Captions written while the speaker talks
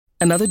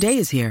Another day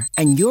is here,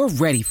 and you're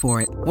ready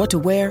for it. What to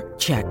wear?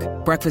 Check.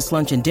 Breakfast,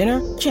 lunch, and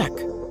dinner? Check.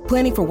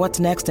 Planning for what's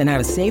next and how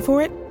to save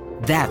for it?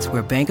 That's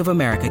where Bank of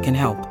America can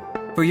help.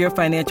 For your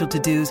financial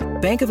to-dos,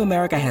 Bank of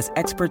America has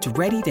experts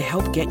ready to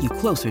help get you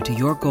closer to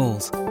your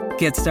goals.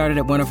 Get started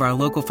at one of our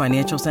local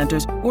financial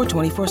centers or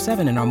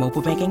 24/7 in our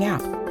mobile banking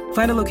app.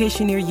 Find a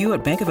location near you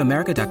at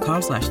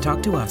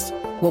bankofamerica.com/talktous.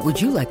 What would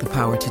you like the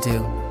power to do?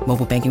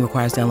 Mobile banking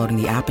requires downloading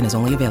the app and is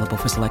only available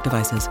for select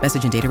devices.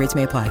 Message and data rates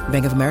may apply.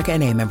 Bank of America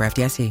N.A., member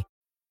FDIC.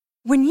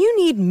 When you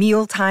need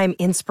mealtime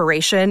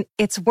inspiration,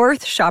 it's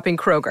worth shopping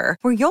Kroger,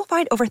 where you'll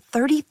find over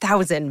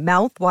 30,000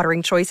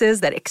 mouth-watering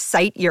choices that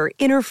excite your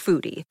inner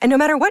foodie. And no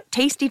matter what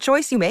tasty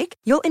choice you make,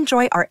 you'll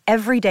enjoy our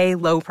everyday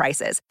low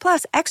prices,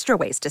 plus extra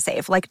ways to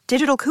save, like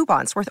digital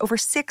coupons worth over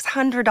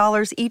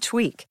 $600 each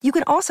week. You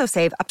can also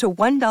save up to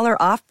 $1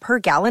 off per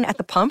gallon at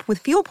the pump with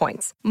fuel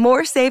points.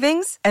 More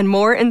savings and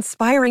more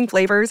inspiring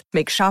flavors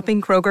make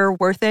shopping Kroger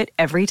worth it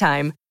every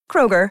time.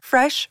 Kroger,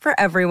 fresh for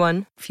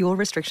everyone. Fuel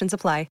restrictions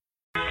apply.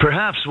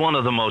 Perhaps one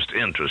of the most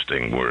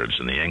interesting words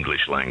in the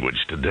English language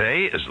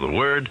today is the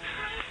word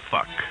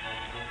fuck.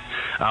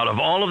 Out of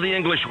all of the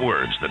English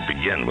words that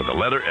begin with the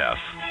letter F,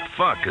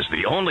 fuck is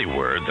the only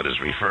word that is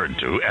referred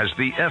to as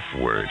the F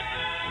word.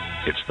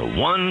 It's the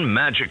one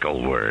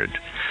magical word.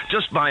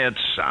 Just by its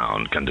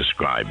sound can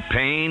describe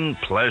pain,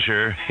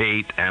 pleasure,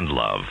 hate, and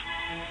love.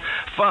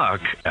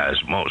 Fuck,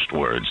 as most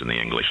words in the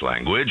English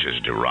language,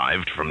 is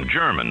derived from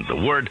German, the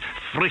word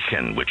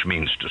frichen, which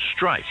means to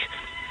strike.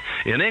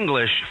 In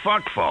English,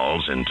 fuck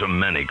falls into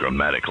many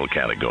grammatical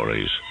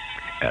categories.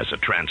 As a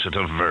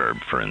transitive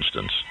verb, for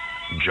instance,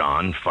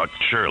 John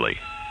fucked Shirley.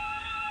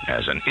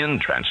 As an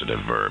intransitive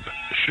verb,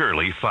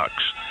 Shirley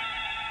fucks.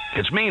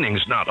 Its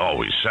meaning's not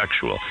always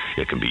sexual.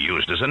 It can be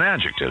used as an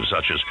adjective,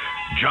 such as,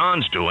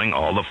 John's doing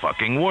all the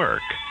fucking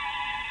work.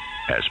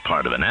 As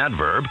part of an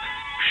adverb,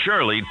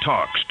 Shirley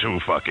talks too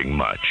fucking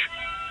much.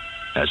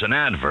 As an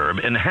adverb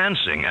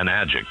enhancing an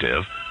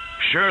adjective,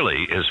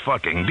 Shirley is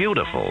fucking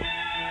beautiful.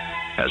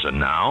 As a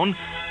noun,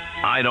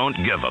 I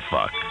don't give a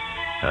fuck.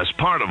 As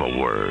part of a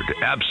word,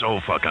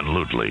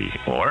 abso-fucking-lutely,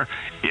 or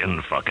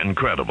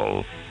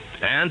in-fucking-credible.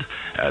 And,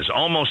 as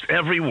almost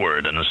every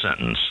word in a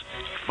sentence,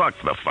 fuck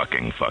the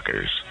fucking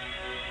fuckers.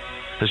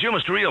 As you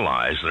must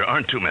realize, there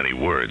aren't too many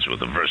words with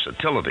the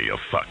versatility of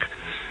fuck,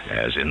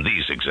 as in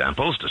these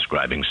examples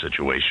describing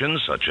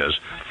situations such as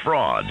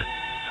fraud,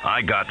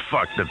 I got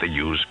fucked at the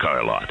used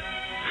car lot.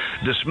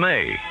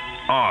 Dismay,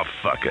 aw,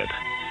 fuck it.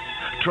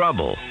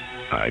 Trouble,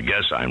 I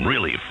guess I'm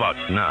really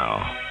fucked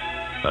now.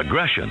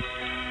 Aggression,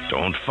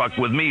 don't fuck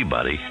with me,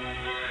 buddy.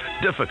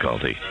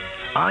 Difficulty,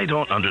 I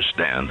don't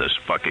understand this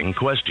fucking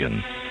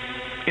question.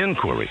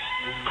 Inquiry,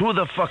 who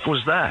the fuck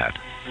was that?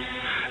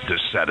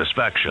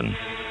 Dissatisfaction,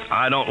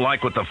 I don't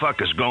like what the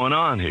fuck is going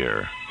on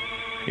here.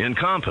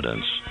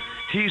 Incompetence,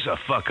 he's a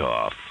fuck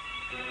off.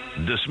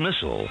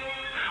 Dismissal,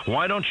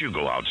 why don't you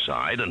go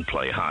outside and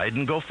play hide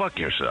and go fuck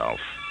yourself?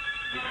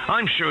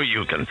 I'm sure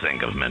you can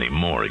think of many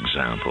more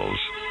examples.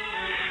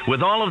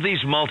 With all of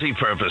these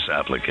multi-purpose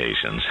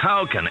applications,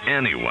 how can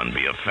anyone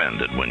be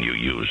offended when you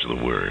use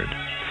the word?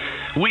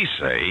 We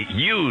say,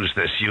 use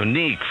this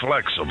unique,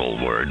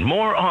 flexible word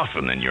more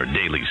often in your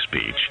daily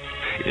speech.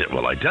 It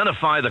will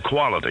identify the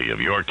quality of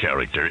your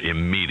character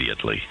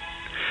immediately.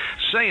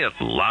 Say it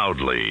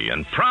loudly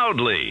and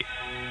proudly.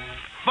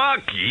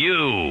 Fuck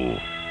you!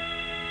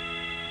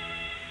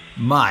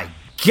 My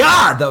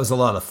God, that was a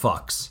lot of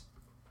fucks.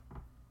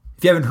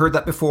 If you haven't heard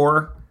that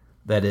before,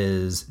 that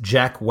is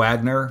Jack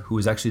Wagner, who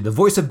was actually the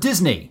voice of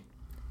Disney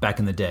back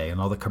in the day in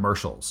all the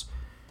commercials.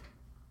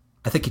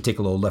 I think you take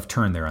a little left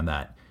turn there on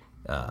that.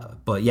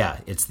 But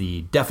yeah, it's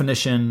the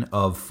definition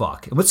of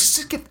fuck. And let's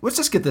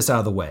just get this out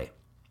of the way.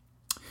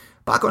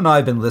 Baco and I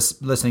have been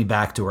listening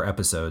back to our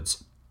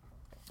episodes,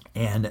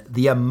 and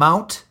the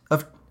amount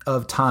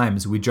of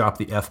times we drop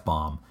the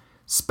F-bomb,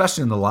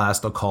 especially in the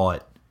last, I'll call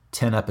it,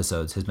 10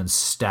 episodes, has been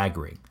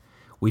staggering.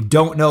 We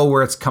don't know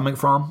where it's coming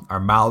from. Our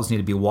mouths need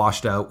to be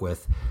washed out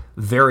with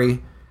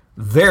very,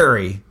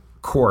 very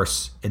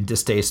coarse and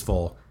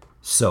distasteful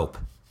soap.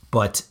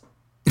 But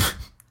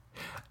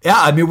yeah,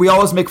 I mean, we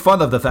always make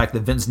fun of the fact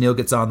that Vince Neil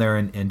gets on there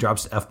and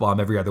drops the F-bomb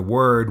every other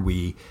word.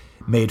 We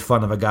made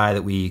fun of a guy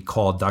that we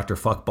called Dr.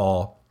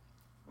 Fuckball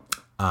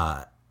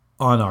on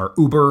our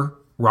Uber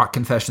Rock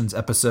Confessions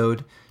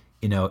episode.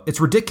 You know, it's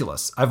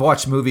ridiculous. I've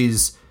watched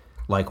movies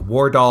like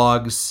War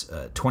Dogs,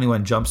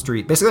 21 Jump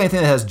Street. Basically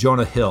anything that has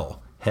Jonah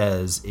Hill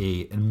has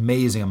an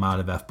amazing amount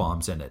of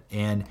F-bombs in it.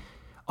 And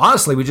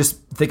honestly, we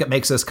just think it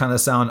makes us kind of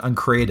sound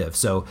uncreative.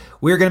 So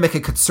we're going to make a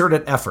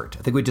concerted effort.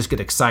 I think we just get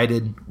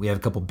excited. We have a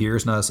couple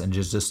beers in us and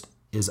just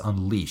is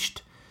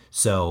unleashed.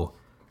 So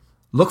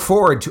look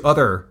forward to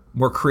other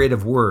more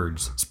creative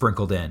words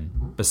sprinkled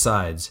in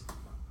besides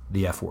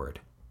the F word.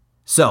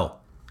 So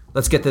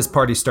let's get this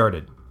party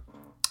started.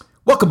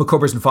 Welcome to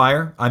Cobras and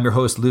Fire. I'm your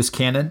host, Loose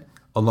Cannon,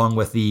 along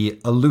with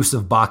the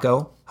elusive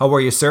Baco. How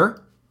are you, sir?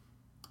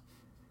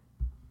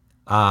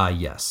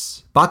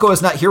 Yes. Baco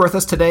is not here with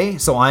us today,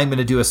 so I'm going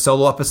to do a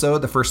solo episode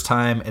the first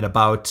time in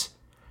about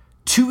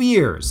 2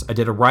 years I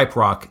did a Ripe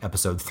Rock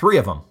episode, 3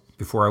 of them,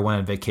 before I went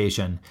on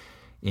vacation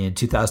in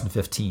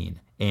 2015.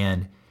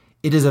 And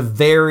it is a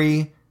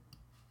very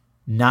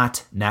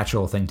not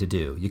natural thing to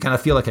do. You kind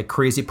of feel like a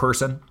crazy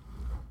person,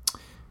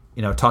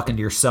 talking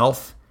to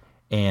yourself.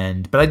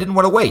 But I didn't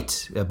want to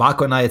wait.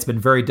 Baco and I, it's been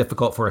very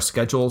difficult for our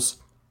schedules.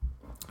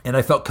 And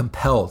I felt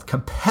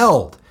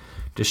compelled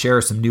to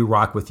share some new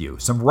rock with you,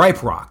 some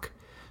Ripe Rock.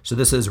 So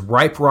this is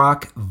Ripe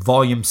Rock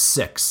Volume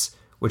 6,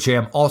 which I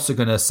am also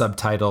going to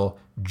subtitle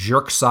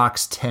Jerk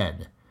Socks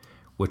 10,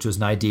 which was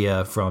an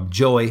idea from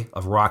Joey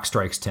of Rock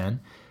Strikes 10.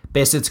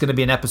 Basically, it's going to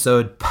be an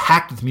episode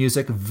packed with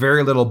music,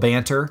 very little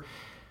banter,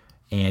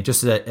 and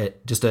just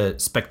a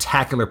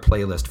spectacular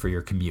playlist for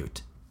your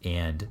commute.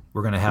 And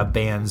we're going to have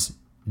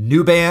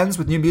new bands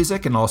with new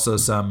music, and also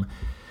some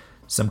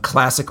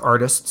classic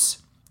artists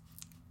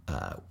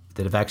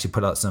that have actually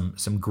put out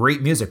some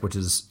great music, which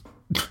is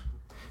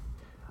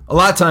a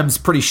lot of times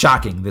pretty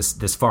shocking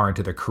this far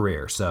into their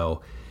career.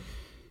 So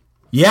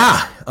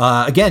yeah,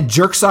 again,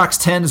 Jerk Socks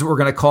 10 is what we're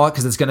going to call it,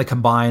 because it's going to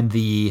combine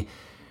the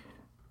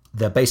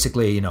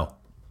basically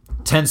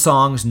 10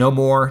 songs, no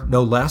more,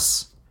 no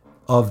less,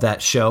 of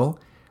that show,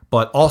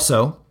 but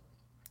also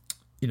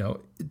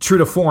true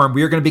to form,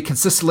 we are going to be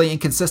consistently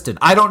inconsistent.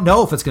 I don't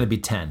know if it's going to be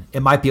 10.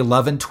 It might be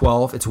 11,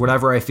 12. It's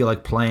whatever I feel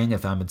like playing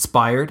if I'm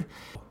inspired.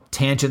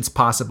 Tangents,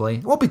 possibly.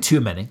 It won't be too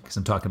many, because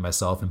I'm talking to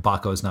myself, and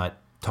Baco's not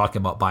talking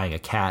about buying a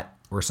cat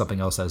or something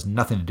else that has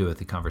nothing to do with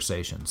the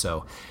conversation.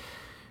 So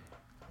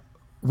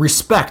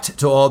respect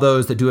to all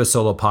those that do a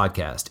solo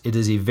podcast. It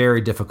is a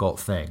very difficult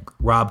thing.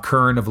 Rob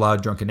Kern of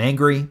Loud, Drunk, and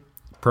Angry,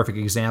 perfect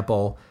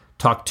example.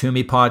 Talk to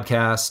Me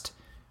podcast,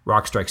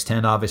 Rock Strikes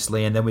 10,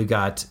 obviously. And then we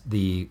got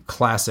the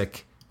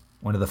classic,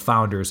 one of the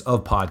founders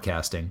of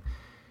podcasting,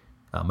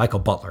 Michael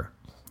Butler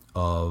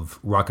of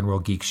Rock and Roll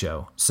Geek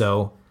Show.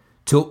 So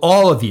to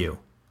all of you,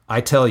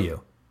 I tell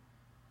you,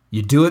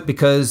 you do it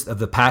because of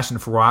the passion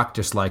for rock,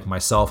 just like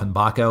myself and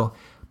Baco.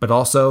 But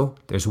also,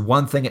 there's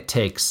one thing it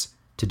takes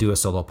to do a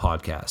solo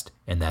podcast,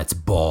 and that's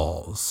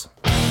balls.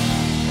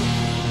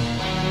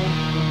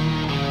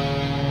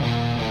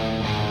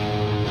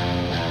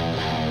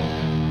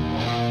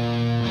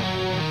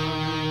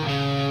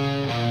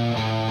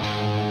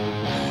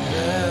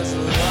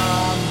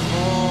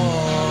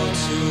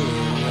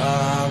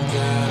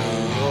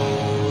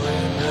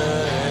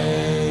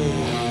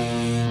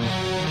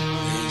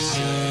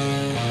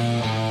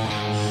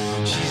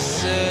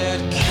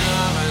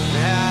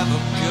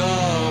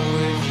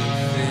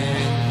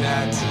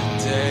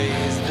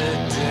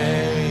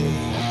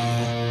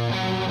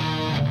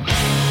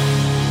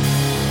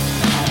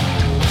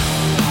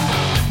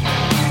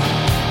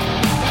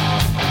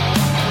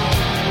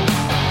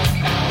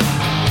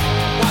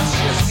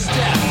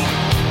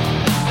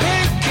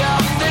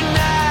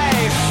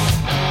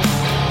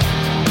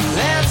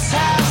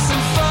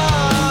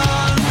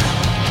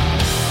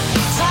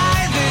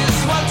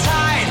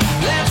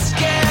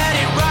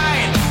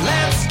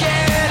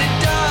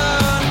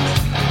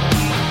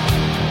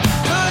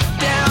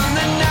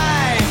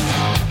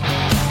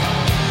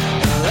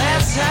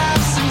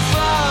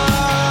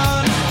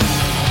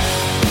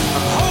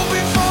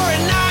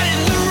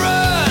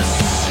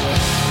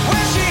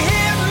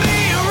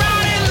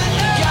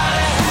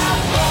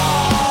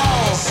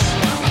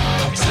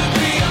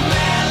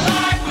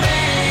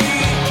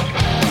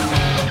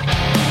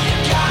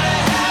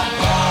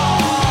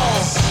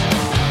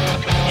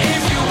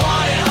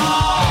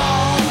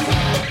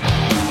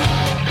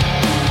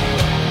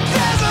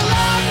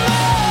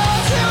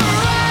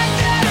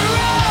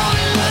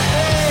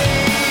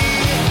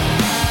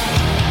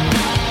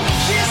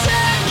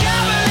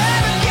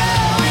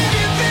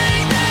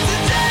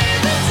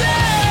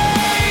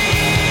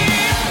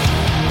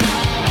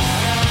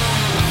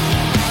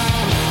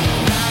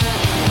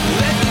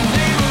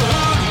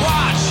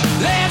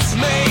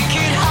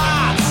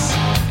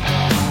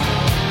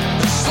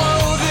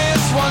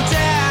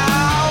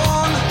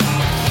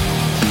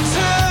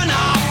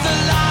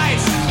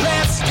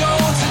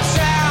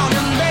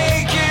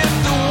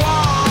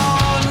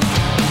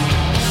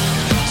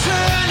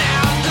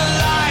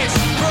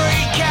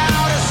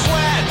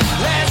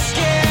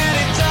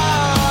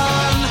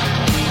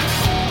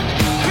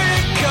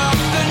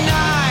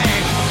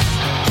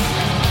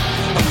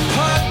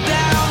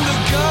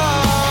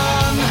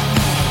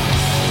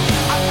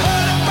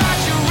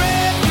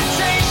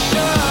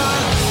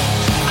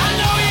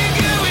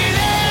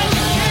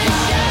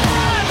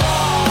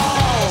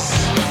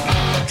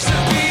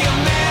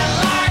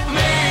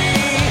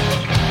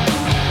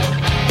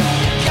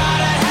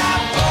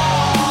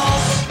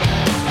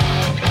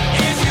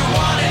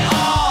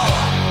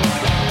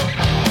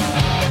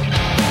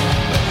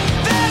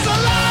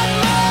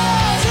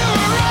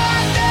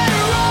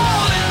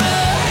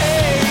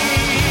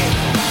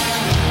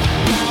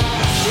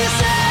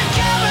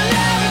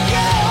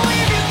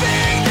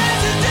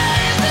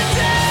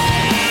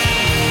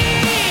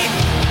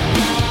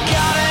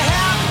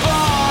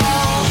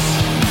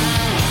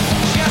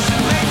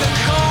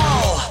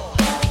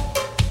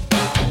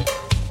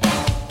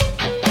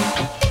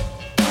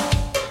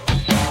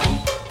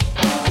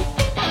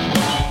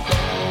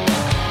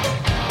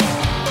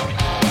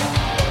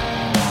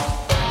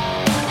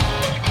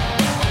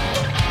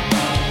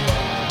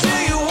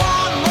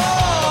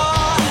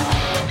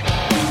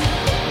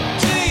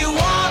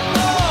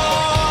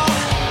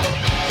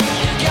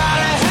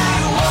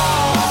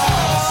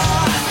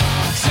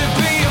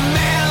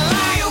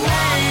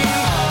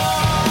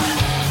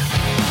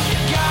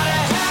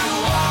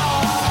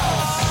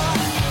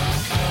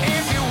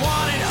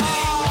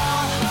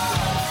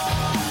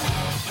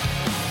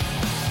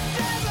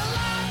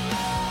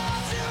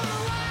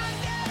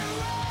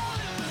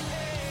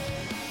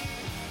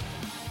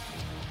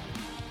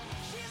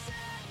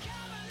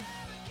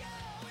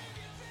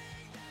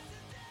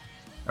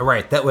 All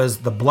right, that was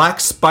the Black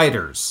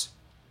Spiders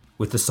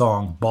with the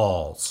song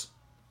Balls.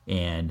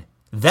 And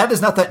that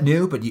is not that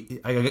new, but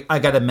I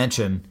got to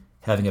mention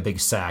having a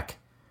big sack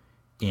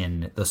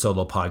in the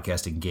solo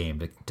podcasting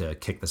game to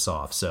kick this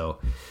off. So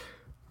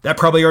that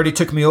probably already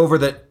took me over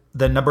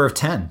the number of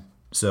 10.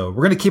 So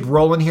we're going to keep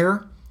rolling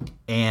here.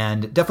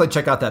 And definitely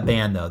check out that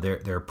band, though.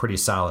 They're pretty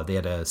solid. They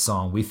had a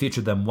song. We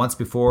featured them once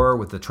before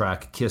with the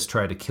track Kiss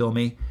Tried to Kill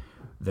Me.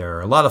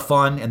 They're a lot of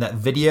fun. And that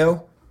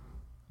video,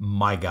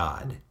 my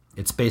God.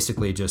 It's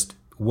basically just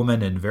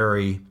women in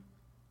very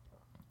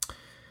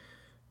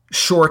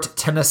short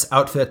tennis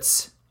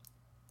outfits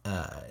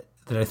that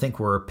I think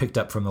were picked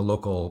up from the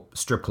local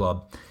strip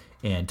club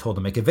and told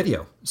to make a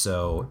video.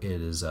 So it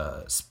is,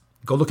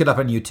 go look it up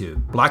on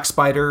YouTube. Black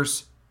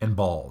Spiders and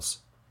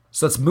Balls.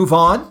 So let's move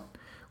on.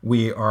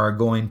 We are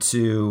going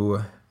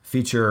to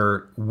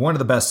feature one of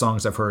the best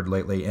songs I've heard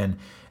lately. And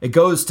it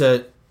goes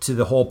to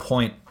the whole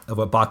point of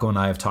what Baco and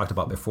I have talked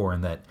about before,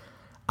 in that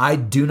I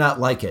do not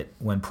like it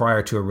when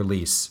prior to a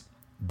release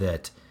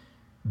that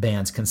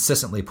bands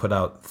consistently put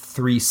out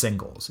 3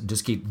 singles and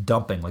just keep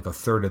dumping like a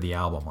third of the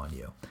album on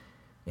you.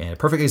 And a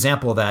perfect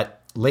example of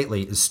that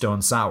lately is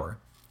Stone Sour.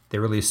 They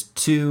released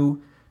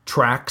 2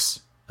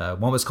 tracks.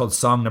 One was called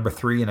Song Number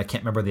 3, and I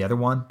can't remember the other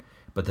one,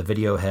 but the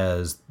video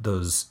has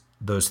those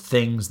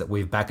things that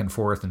wave back and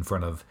forth in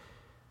front of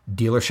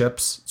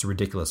dealerships. It's a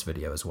ridiculous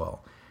video as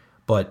well.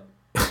 But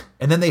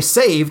and then they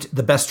saved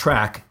the best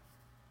track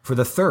for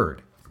the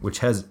third, which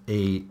has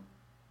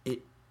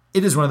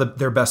it is one of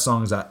their best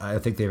songs I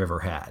think they've ever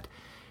had.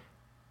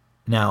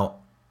 Now,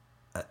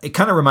 it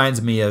kind of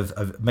reminds me of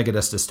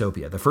Megadeth's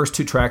Dystopia. The first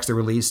 2 tracks they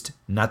released,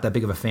 not that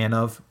big of a fan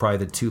of, probably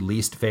the 2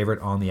 least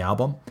favorite on the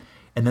album.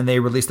 And then they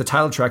released the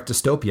title track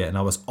Dystopia, and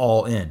I was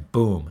all in.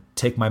 Boom,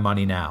 take my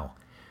money now.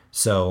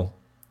 So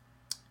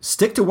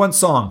stick to one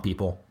song,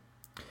 people.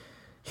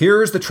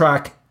 Here's the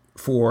track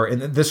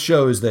and this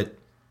shows that,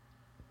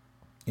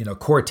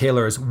 Corey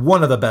Taylor is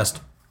one of the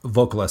best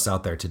vocalists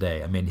out there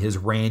today. I mean, his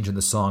range in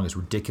the song is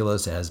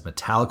ridiculous. It has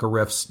Metallica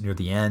riffs near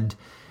the end,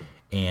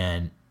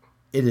 and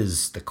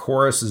the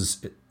chorus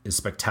is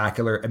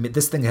spectacular. I mean,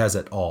 this thing has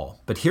it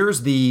all. But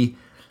here's the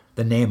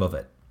name of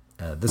it.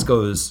 This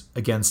goes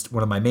against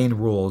one of my main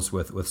rules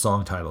with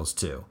song titles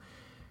too.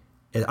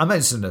 I'm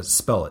just going to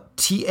spell it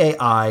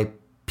TAIPEI,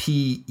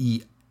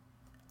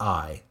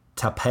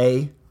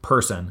 Taipei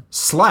person /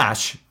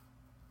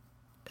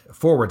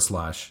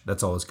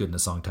 that's always good in a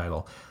song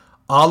title,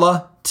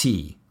 Allah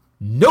T.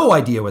 No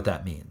idea what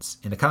that means.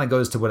 And it kind of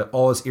goes to what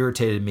always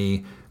irritated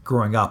me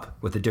growing up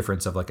with the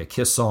difference of like a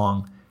Kiss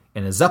song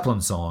and a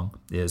Zeppelin song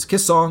is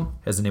Kiss song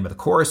has the name of the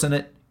chorus in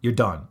it. You're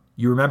done.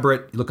 You remember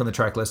it. You look on the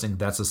track listing.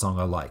 That's the song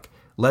I like.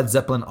 Led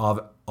Zeppelin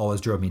always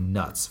drove me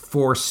nuts.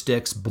 4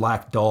 Sticks,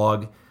 Black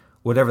Dog,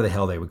 whatever the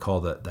hell they would call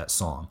that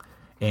song.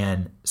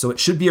 And so it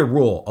should be a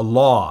rule, a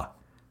law,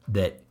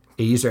 that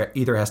it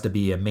either has to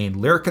be a main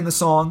lyric in the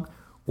song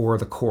or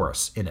the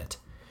chorus in it.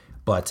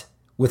 But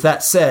with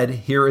that said,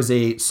 here is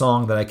a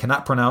song that I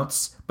cannot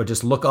pronounce, but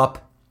just look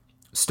up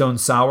Stone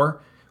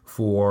Sour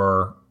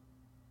for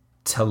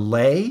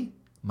Tale.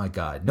 My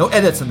God, no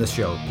edits in this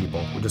show,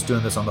 people. We're just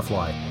doing this on the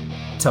fly.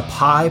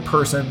 Tapai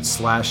person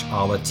 /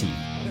 Allah T.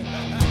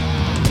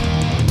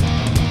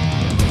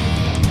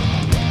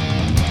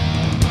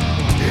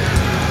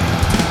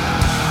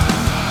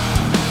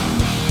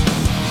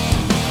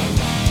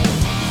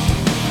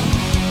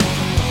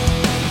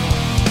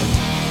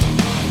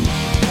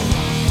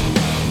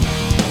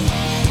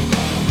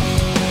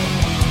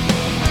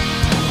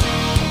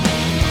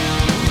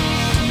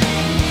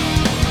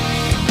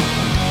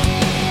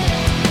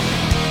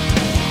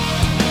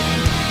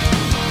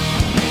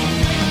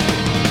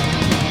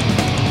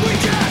 We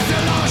cast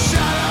in our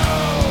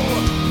shadow.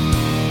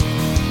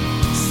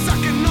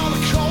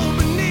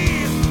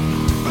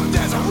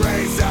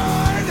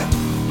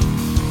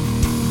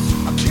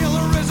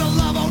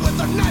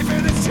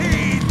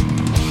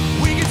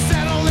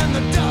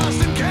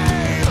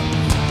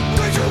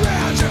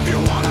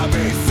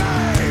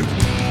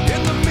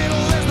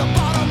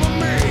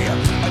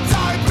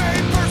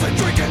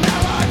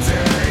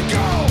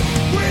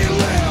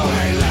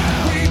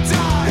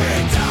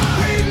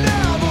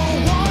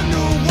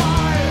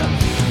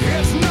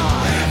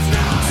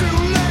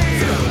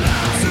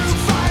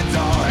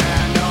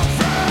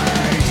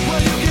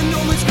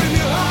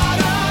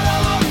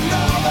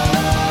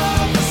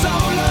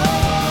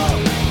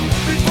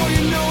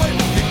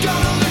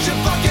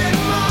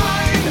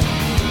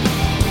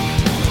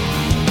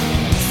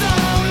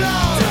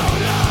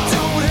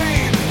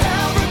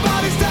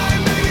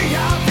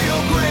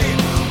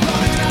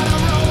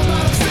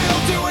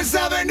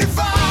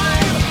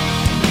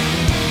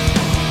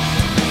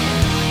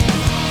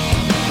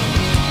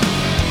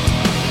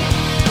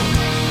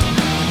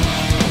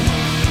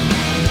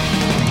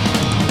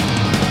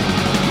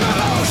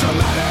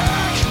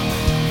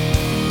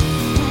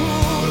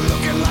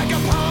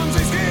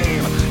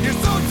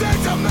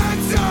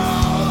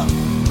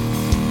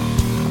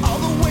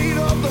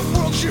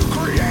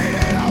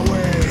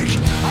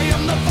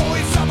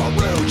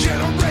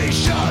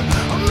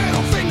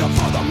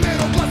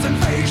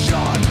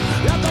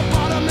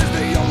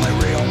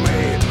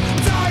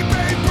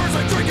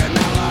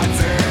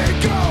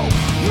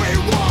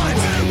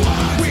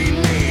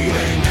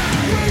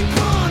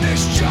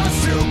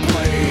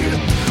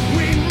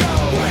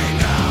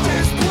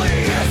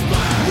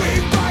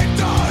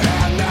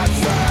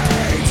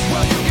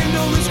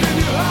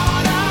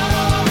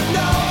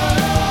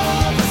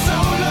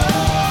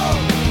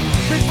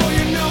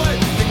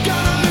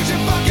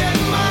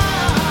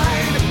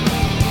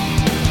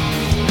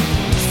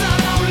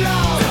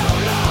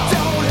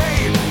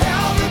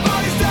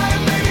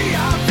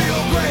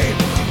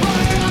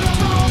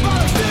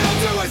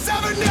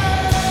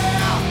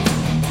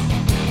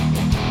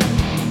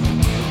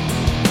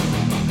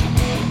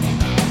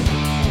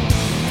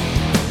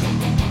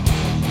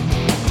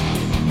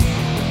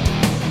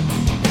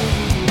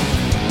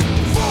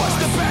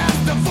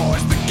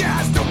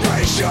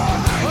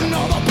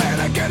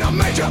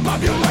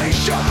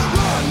 population.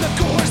 Run the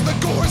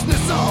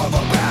coarseness of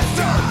a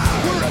bastard.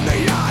 We're in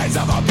the eyes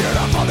of a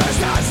beautiful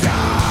disaster.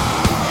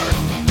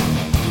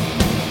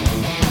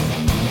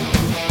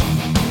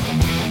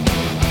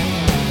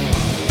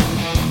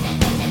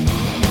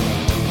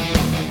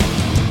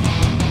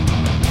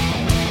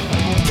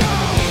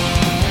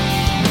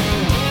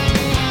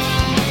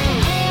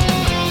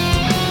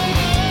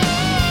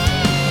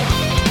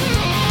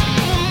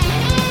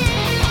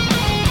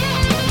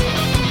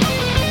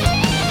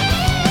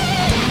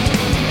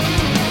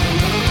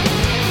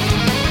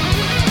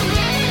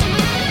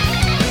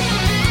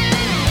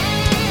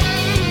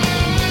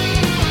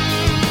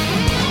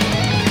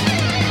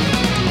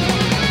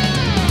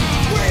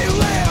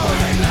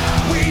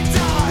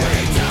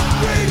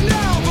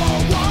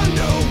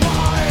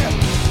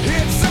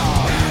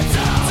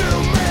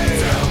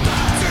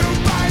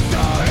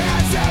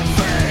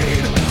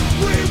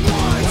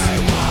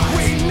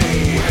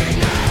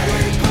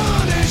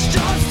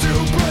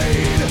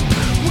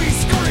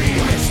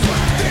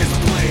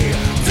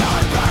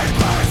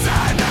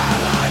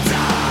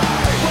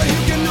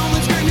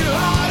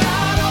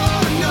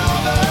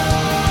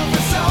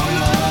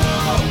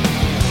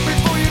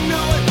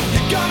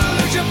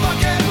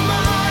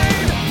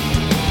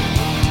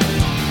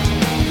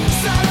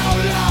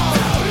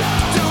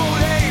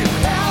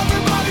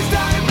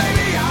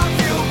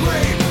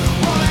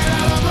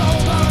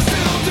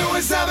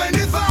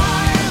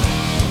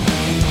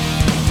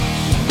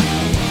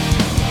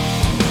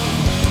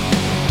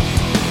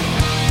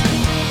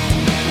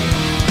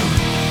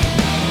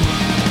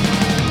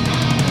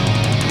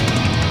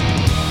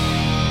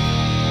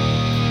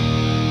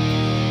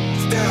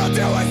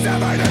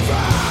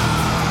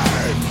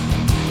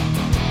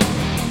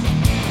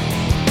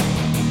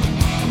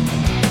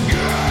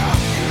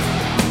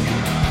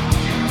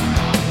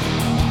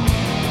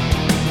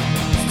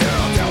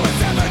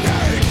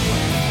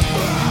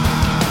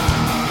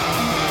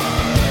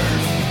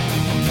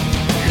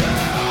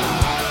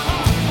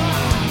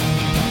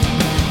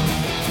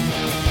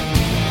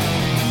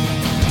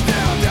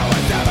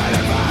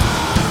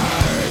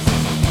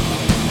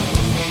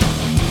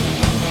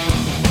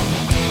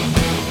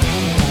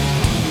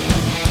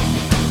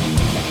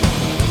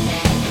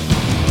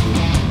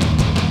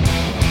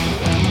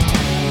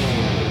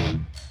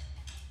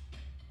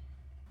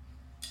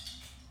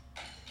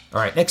 All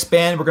right, next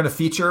band we're going to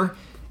feature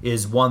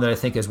is one that I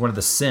think is one of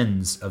the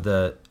sins of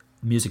the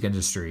music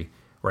industry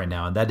right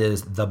now, and that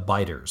is The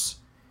Biters.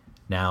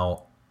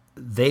 Now,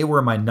 they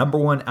were my number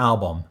one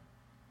album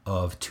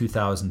of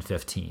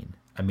 2015.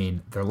 I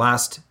mean, their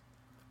last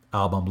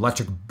album,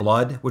 Electric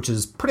Blood, which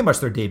is pretty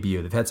much their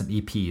debut. They've had some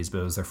EPs,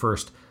 but it was their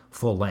first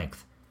full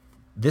length.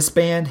 This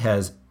band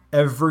has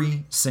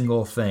every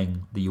single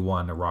thing that you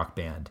want in a rock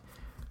band.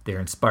 They're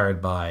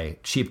inspired by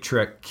Cheap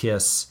Trick,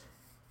 Kiss,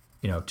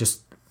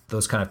 just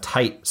those kind of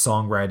tight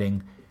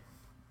songwriting,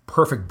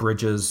 perfect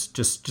bridges,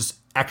 just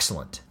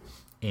excellent.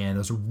 And I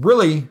was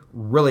really,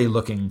 really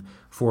looking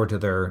forward to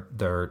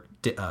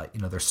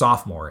their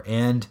sophomore.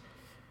 And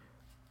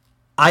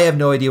I have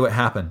no idea what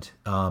happened.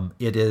 I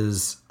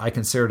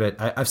considered it.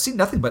 I've seen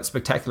nothing but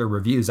spectacular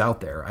reviews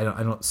out there. I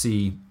don't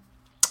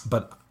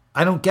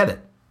get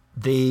it.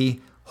 They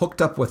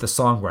hooked up with a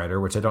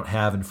songwriter, which I don't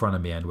have in front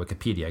of me on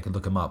Wikipedia. I can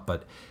look him up,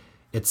 but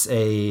it's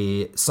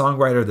a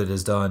songwriter that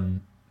has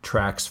done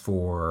tracks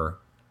for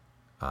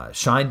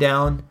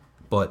Shinedown,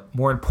 but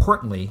more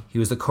importantly, he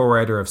was the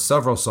co-writer of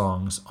several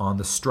songs on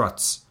the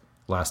Struts'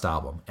 last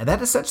album. And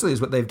that essentially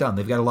is what they've done.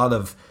 They've got a lot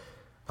of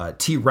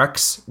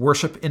T-Rex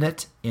worship in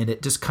it, and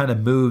it just kind of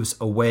moves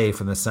away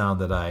from the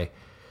sound that I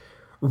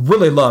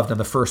really loved on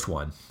the first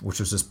one, which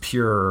was just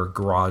pure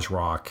garage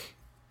rock.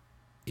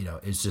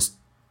 It's just,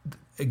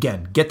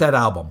 again, get that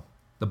album.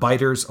 The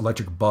Biters,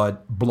 Electric Bud.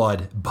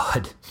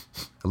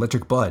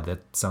 Electric Bud,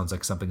 that sounds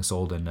like something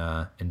sold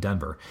in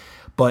Denver.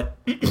 But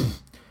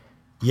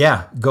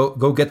yeah,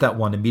 go get that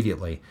one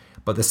immediately.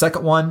 But the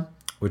second one,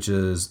 which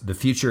is The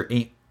Future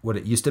Ain't What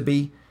It Used to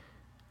Be,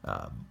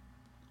 I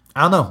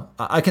don't know.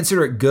 I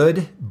consider it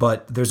good,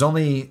 but there's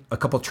only a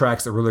couple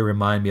tracks that really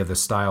remind me of the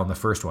style in the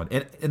first one.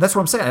 And that's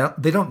what I'm saying.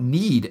 They don't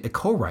need a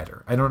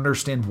co-writer. I don't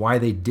understand why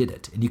they did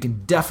it. And you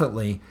can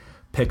definitely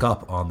pick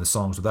up on the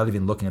songs without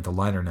even looking at the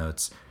liner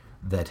notes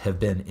that have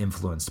been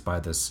influenced by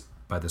this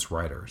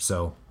writer.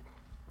 So,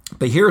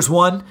 but here's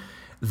one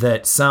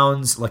that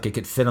sounds like it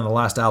could fit on the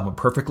last album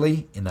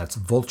perfectly, and that's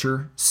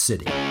Vulture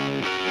City.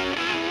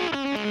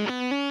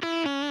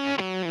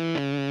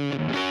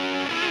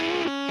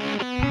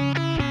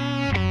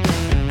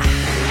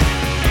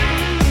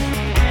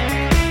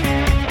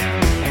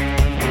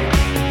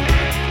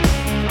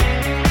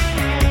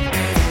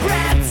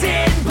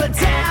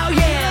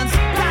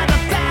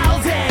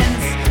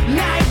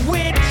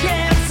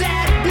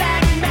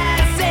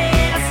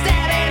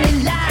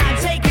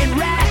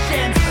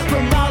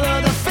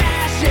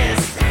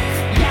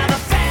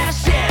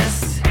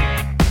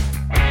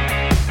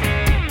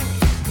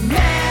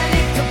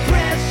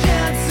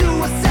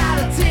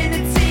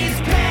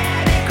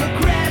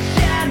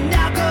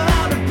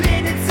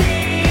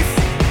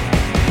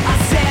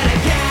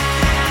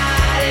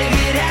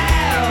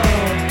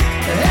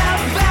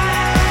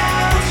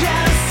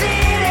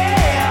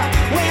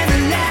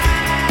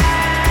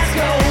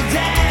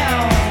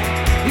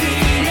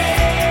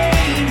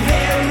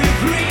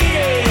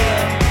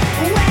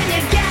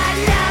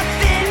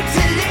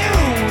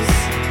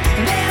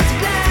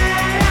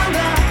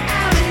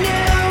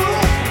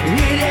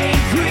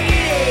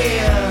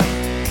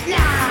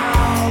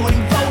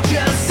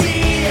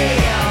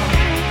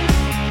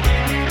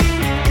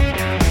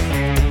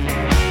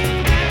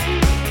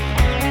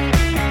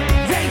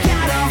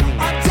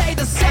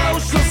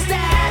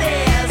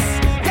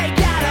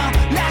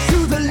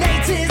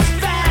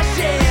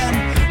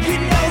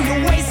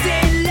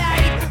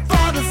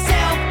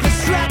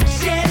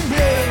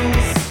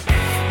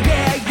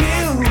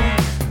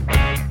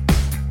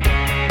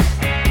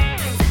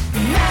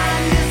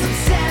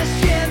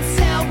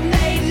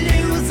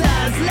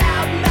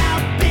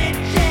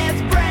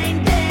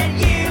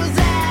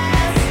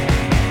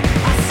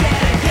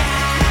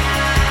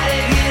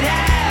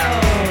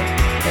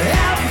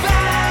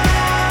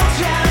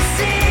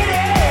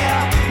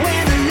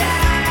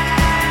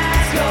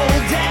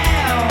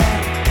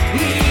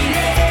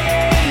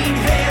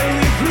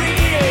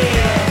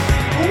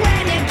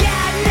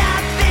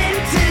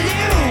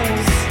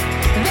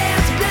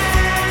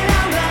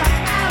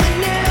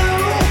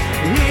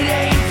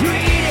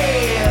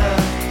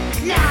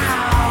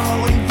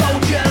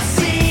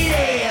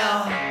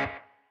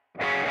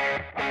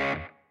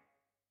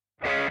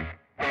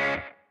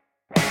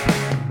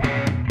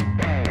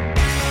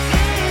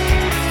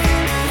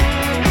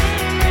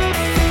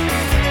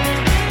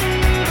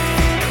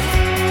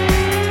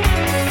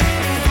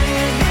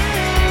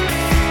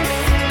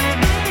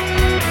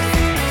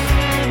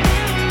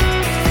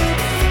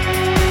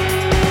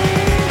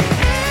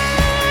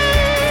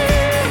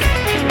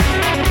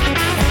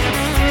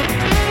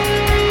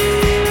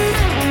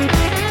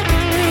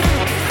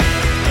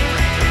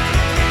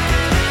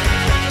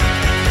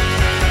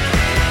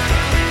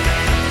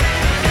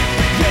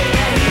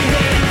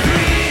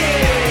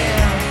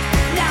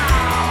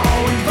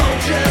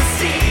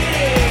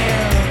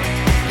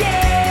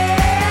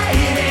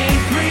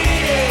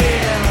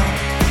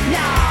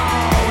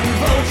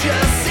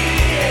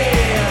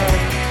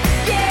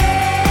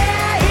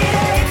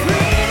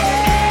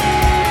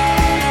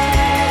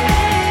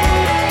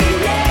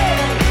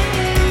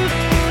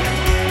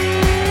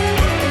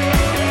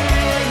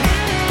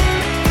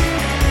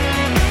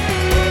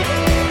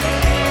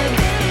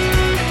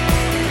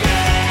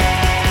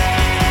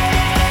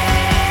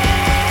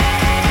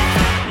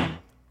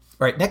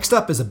 All right, next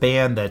up is a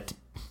band that's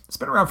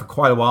been around for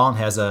quite a while and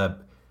has a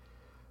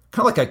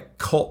kind of like a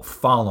cult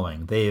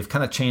following. They've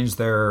kind of changed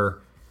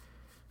their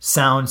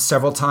sound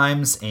several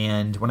times,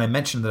 and when I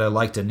mentioned that I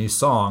liked a new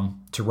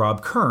song to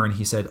Rob Kern,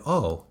 he said,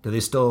 "Oh, do they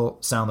still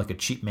sound like a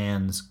cheap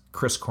man's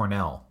Chris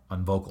Cornell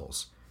on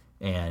vocals?"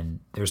 And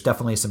there's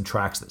definitely some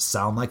tracks that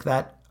sound like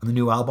that on the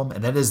new album,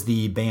 and that is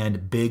the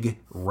band Big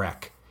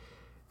Wreck.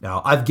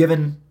 Now, I've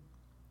given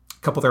a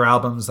couple of their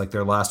albums, like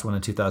their last one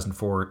in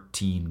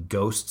 2014,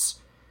 Ghosts,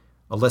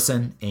 a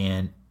listen,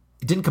 and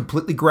it didn't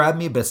completely grab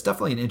me, but it's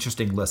definitely an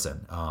interesting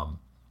listen.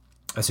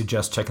 I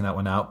suggest checking that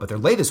one out. But their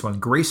latest one,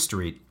 Grace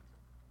Street,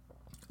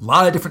 a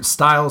lot of different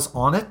styles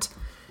on it,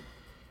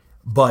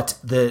 but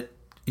the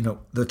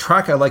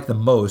track I like the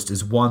most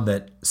is one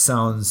that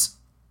sounds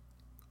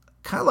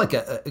kind of like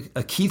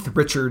a Keith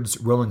Richards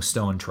Rolling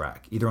Stone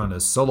track, either on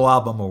his solo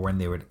album or when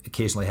they would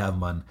occasionally have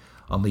him on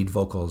lead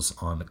vocals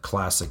on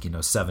classic,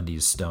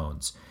 70s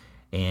Stones.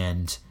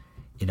 And,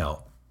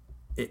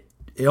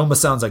 it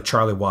almost sounds like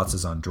Charlie Watts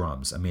is on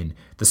drums. I mean,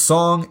 the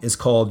song is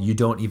called You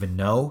Don't Even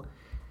Know,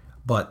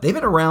 but they've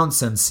been around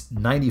since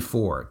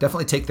 94.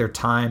 Definitely take their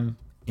time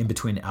in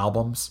between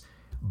albums,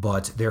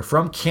 but they're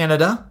from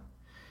Canada,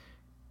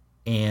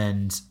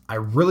 and I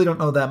really don't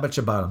know that much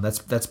about them.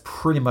 That's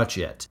pretty much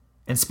it.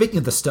 And speaking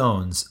of the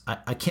Stones,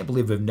 I can't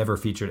believe we've never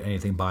featured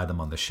anything by them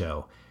on the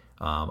show.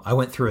 I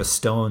went through a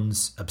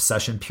Stones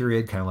obsession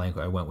period, kind of like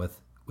I went with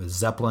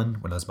Zeppelin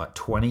when I was about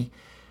 20,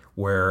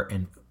 where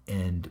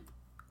and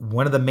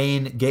one of the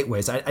main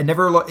gateways, I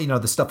never,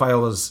 the stuff I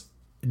always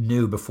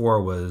knew before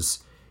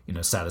was,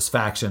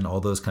 Satisfaction, all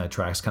those kind of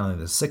tracks, kind of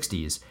like the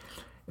 60s,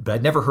 but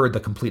I'd never heard the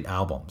complete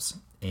albums.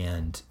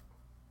 And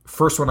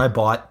first one I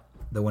bought,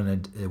 the one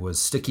it was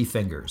Sticky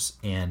Fingers.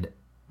 And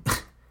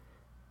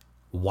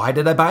why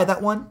did I buy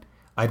that one?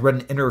 I'd read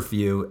an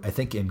interview, I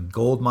think in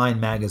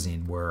Goldmine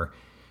magazine, where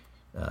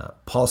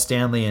Paul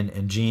Stanley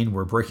and Gene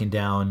were breaking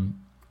down,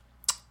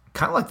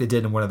 kind of like they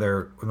did in one of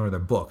their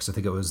books. I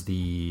think it was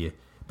the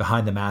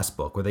Behind the Mask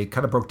book, where they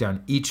kind of broke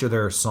down each of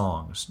their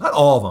songs. Not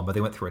all of them, but they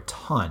went through a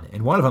ton.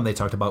 And one of them they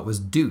talked about was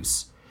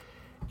Deuce.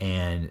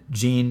 And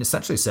Gene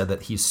essentially said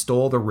that he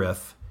stole the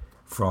riff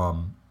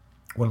from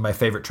one of my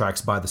favorite tracks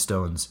by the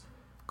Stones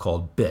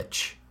called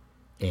Bitch.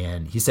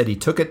 And he said he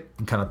took it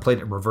and kind of played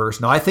it in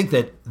reverse. Now, I think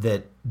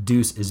that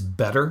Deuce is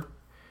better.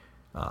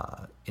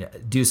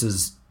 Deuce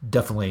is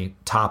definitely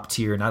top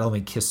tier, not only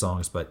Kiss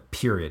songs, but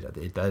period.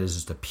 That is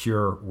just a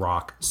pure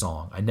rock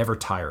song. I never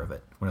tire of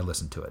it when I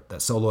listen to it.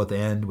 That solo at the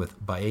end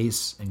by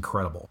Ace,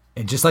 incredible.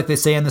 And just like they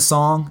say in the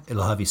song,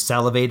 it'll have you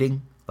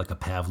salivating like a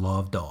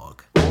Pavlov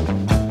dog.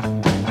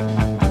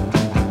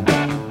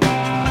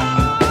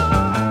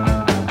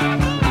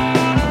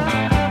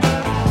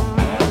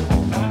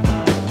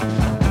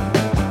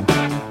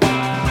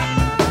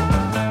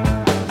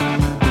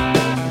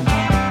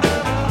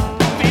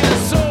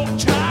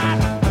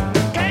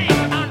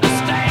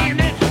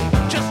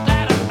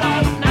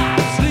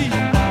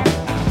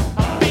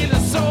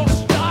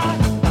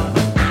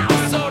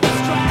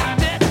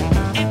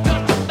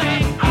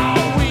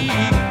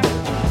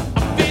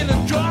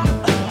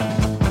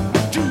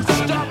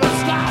 Stop.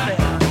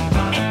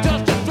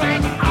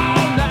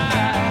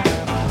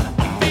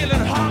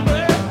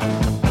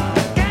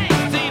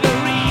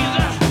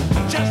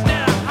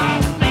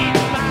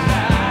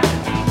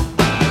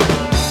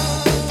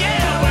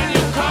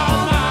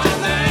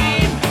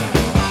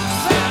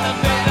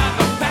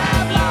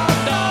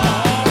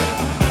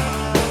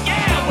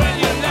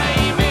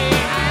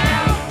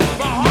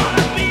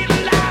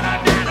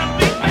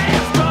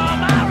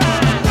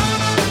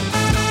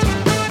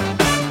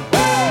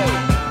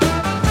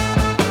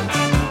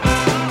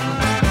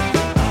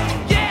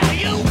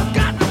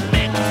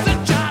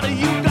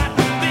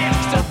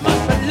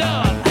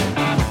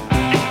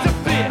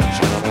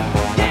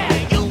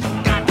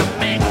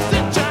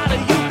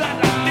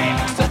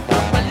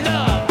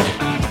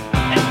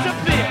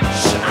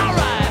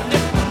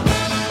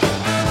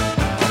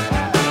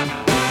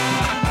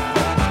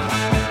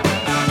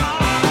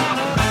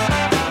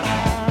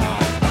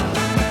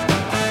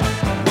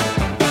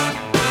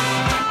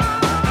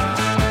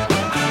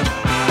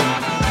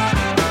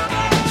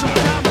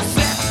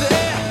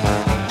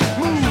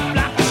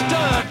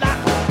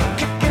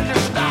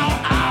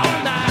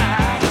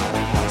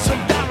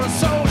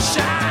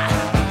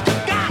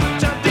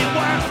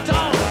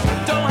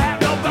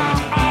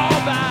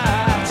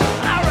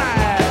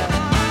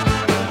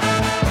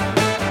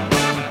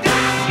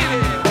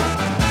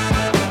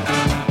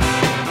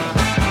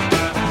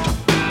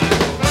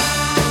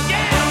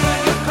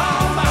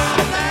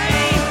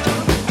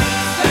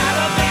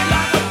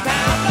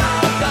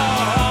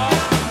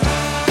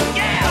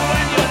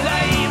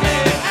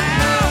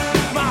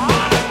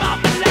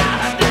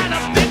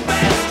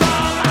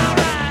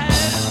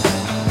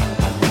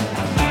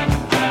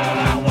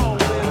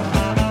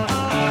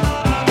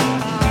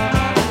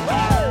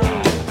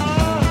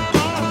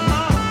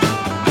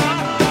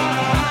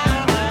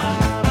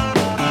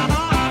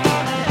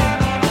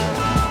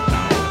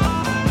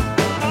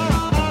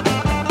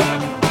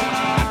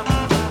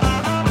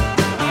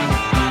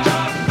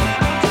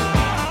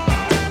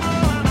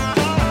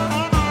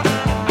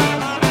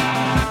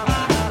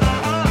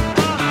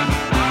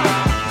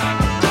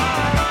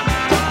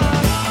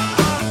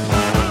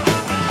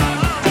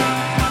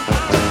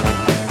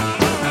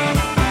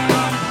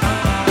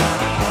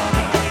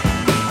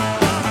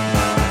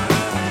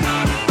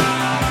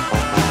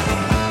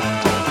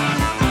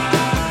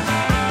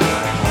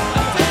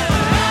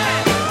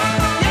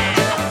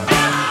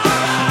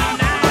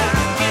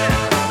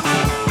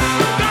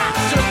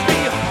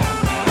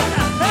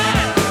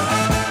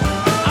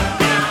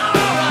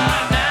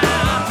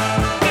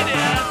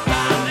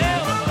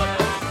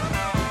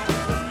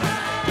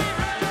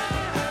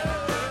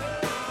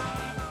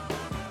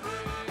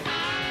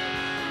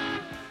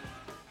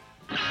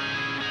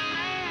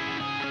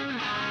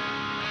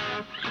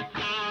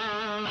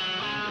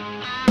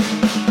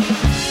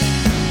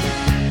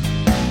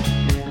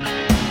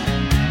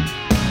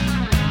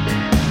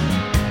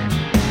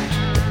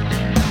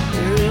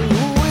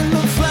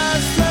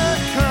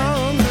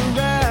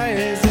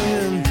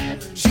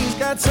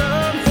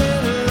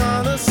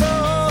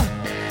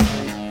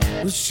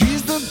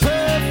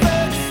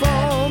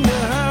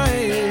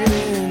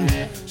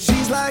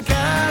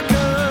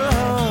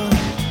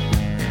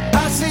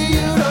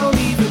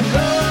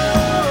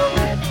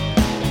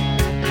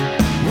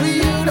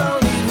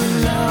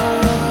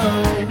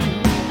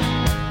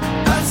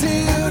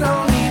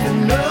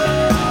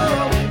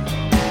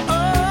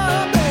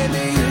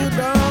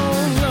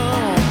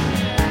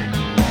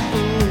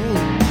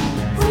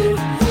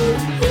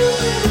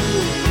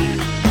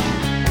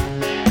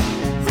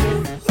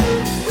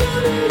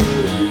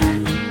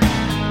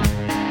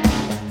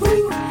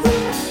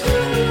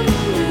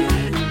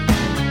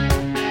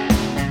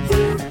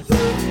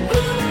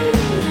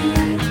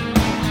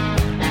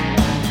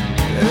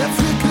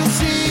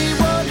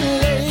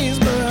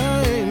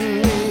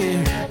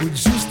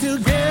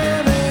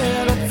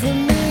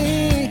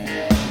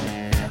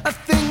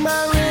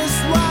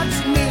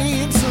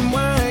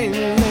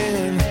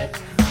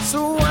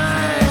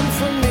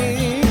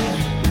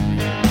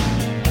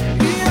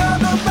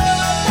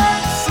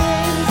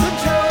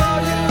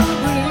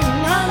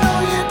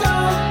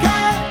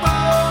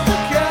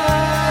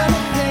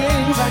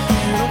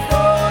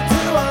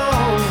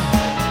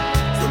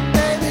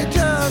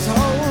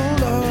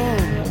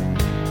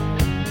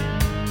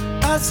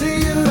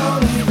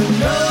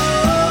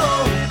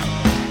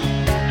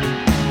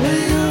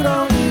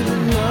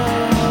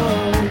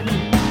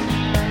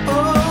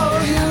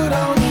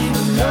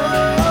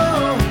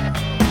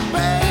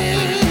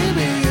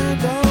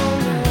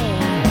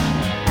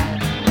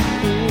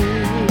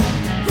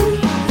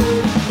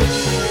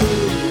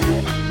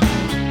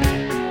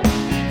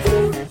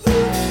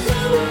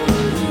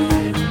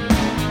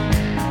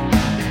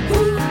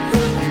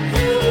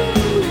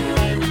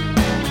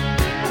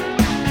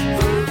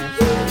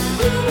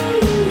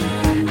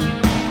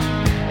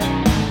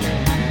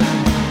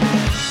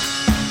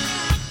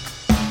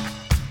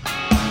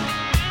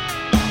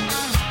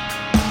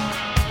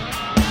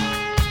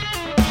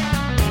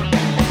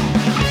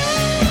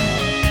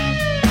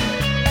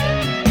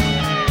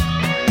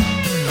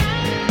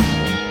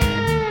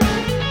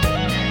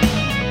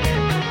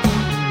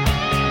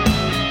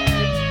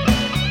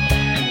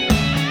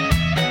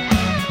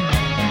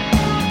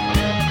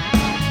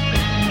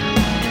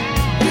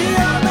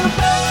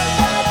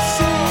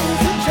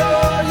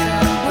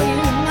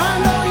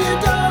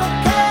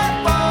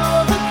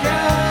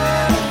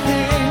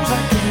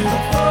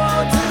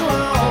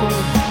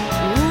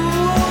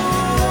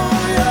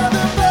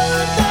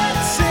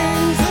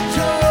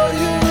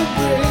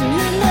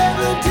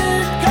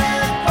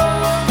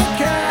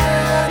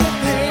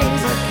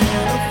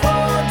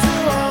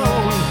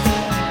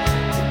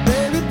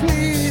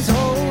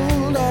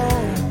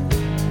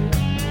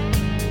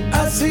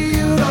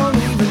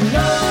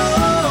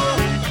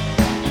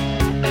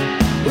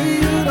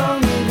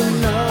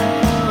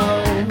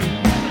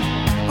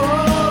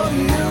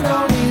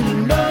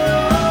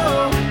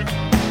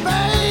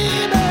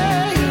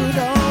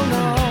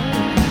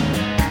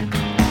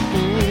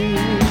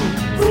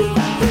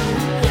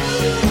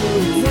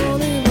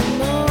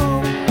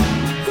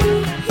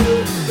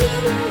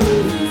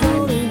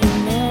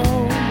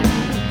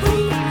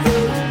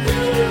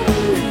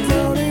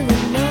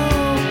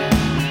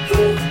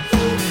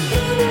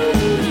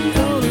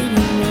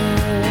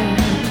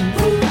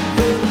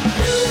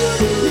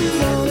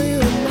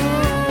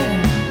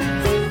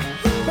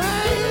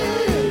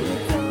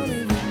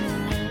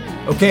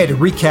 Okay, to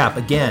recap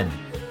again,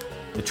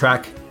 the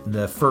track,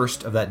 the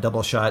first of that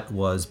double shot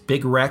was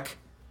Big Wreck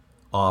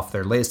off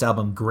their latest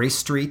album, Grace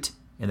Street,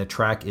 and the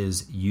track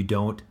is You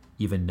Don't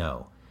Even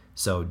Know.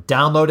 So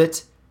download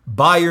it,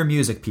 buy your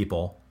music,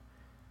 people.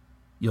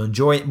 You'll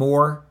enjoy it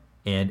more,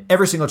 and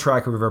every single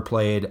track we've ever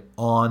played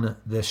on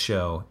this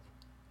show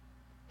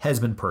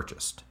has been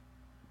purchased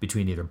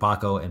between either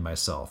Baco and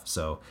myself.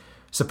 So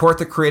support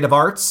the creative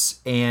arts,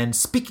 and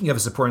speaking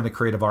of supporting the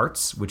creative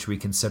arts, which we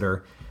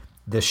consider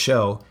this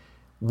show,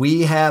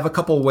 we have a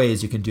couple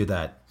ways you can do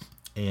that.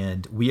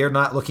 And we are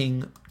not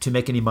looking to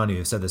make any money.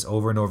 We've said this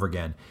over and over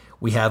again.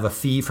 We have a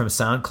fee from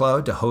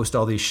SoundCloud to host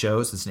all these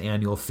shows. It's an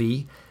annual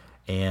fee.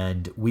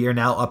 And we are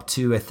now up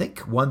to, I think,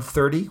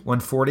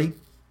 $140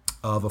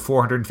 of a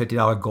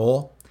 $450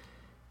 goal.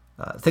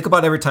 Think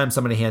about every time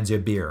somebody hands you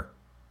a beer,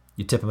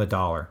 you tip them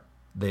 $1.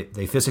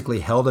 They physically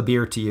held a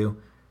beer to you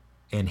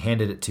and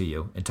handed it to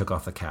you and took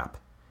off the cap.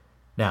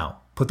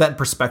 Now, put that in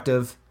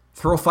perspective.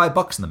 Throw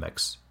 $5 in the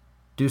mix.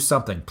 Do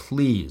something,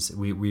 please.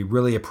 We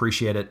really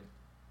appreciate it.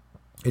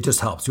 It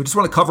just helps. We just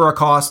want to cover our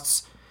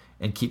costs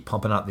and keep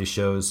pumping out these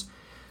shows.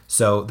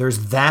 So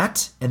there's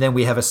that. And then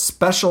we have a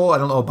special, I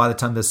don't know by the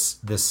time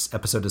this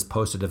episode is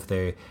posted if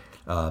the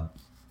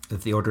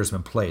order has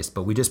been placed,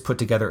 but we just put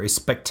together a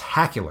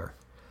spectacular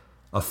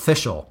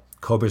official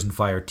Cobras and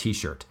Fire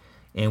t-shirt.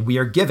 And we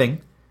are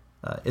giving,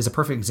 is a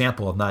perfect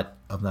example of not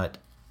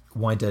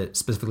wanting to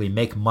specifically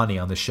make money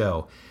on the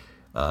show.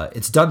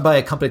 It's done by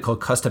a company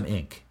called Custom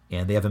Ink.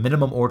 And they have a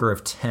minimum order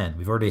of 10.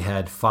 We've already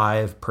had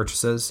 5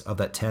 purchases of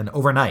that 10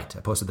 overnight. I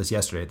posted this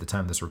yesterday at the time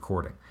of this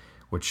recording,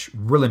 which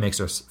really makes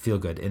us feel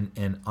good.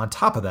 And on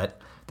top of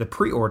that, the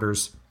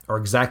pre-orders are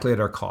exactly at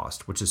our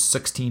cost, which is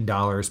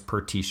 $16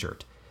 per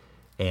t-shirt.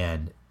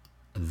 And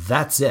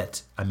that's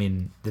it. I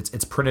mean,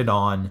 it's printed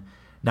on,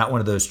 not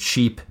one of those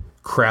cheap,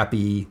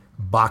 crappy,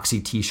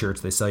 boxy t-shirts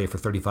they sell you for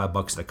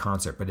 $35 at a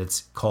concert, but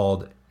it's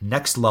called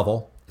Next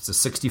Level. It's a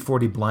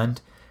 60-40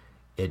 blend.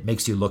 It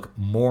makes you look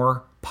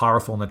more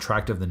powerful and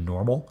attractive than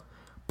normal.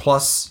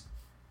 Plus,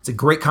 it's a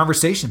great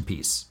conversation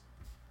piece.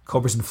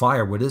 Cobras and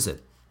Fire, what is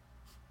it?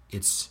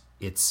 It's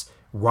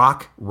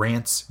rock,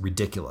 rants,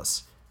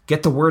 ridiculous.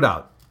 Get the word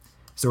out.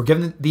 So we're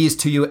giving these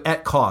to you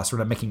at cost. We're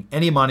not making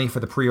any money for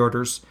the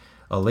pre-orders.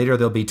 Later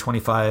there'll be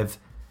 $25,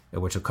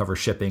 which will cover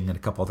shipping and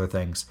a couple other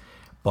things.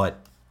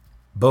 But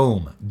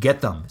boom,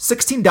 get them.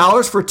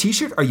 $16 for a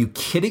t-shirt? Are you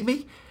kidding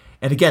me?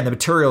 And again, the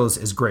material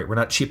is great. We're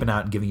not cheaping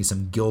out and giving you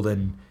some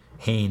Gildan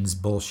Haynes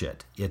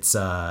bullshit. It's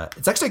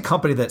actually a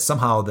company that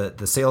somehow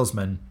the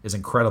salesman is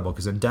incredible,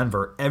 because in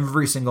Denver,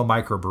 every single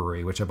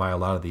microbrewery, which I buy a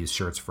lot of these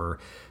shirts for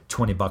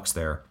 $20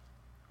 there,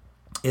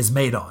 is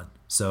made on.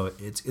 So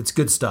it's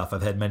good stuff.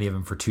 I've had many of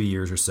them for 2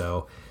 years or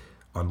so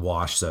on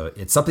wash. So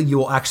it's something you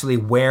will actually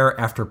wear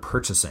after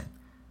purchasing,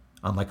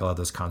 unlike a lot of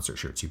those concert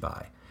shirts you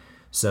buy.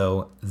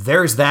 So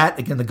there's that.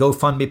 Again, the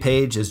GoFundMe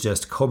page is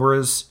just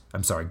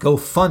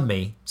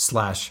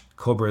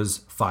GoFundMe/Cobras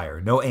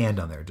Fire. No and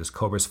on there, just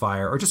Cobras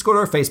Fire. Or just go to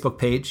our Facebook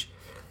page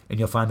and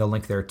you'll find the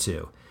link there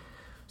too.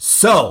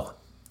 So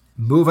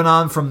moving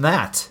on from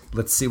that,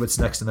 let's see what's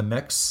next in the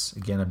mix.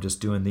 Again, I'm just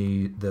doing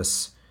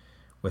this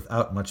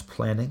without much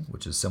planning,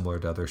 which is similar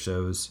to other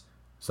shows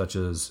such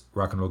as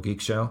Rock and Roll Geek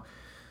Show.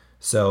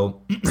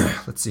 So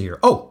let's see here.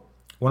 Oh,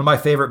 one of my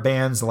favorite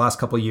bands the last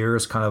couple of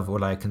years, kind of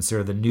what I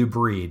consider the new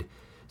breed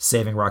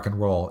saving rock and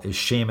roll, is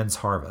Shaman's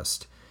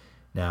Harvest.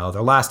 Now,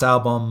 their last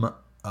album,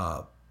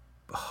 I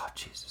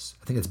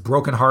think it's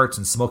Broken Hearts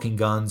and Smoking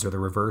Guns, or the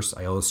reverse.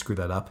 I always screw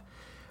that up.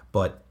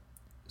 But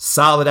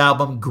solid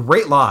album,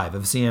 great live.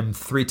 I've seen them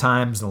 3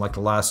 times in like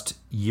the last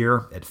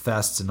year at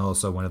fests and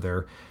also one of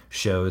their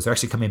shows. They're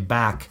actually coming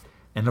back.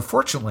 And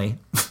unfortunately,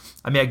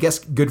 I mean, I guess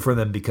good for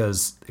them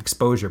because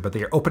exposure, but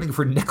they are opening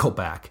for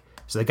Nickelback.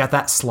 So they got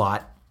that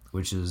slot,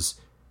 which is,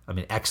 I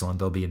mean, excellent.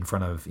 They'll be in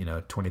front of,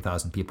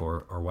 20,000 people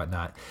or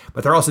whatnot.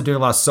 But they're also doing a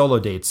lot of solo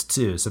dates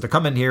too. So they're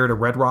coming here to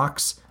Red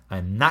Rocks.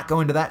 I'm not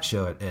going to that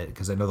show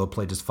because I know they'll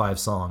play just 5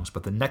 songs.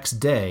 But the next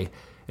day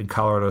in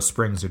Colorado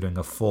Springs, they're doing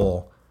a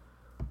full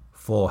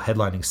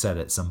headlining set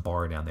at some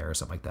bar down there or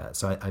something like that.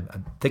 So I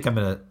think I'm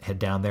going to head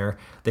down there.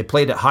 They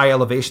played at High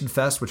Elevation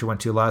Fest, which I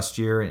went to last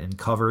year and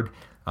covered.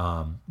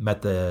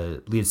 Met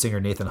the lead singer,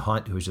 Nathan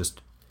Hunt, who was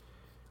just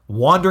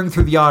wandering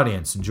through the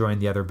audience, enjoying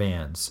the other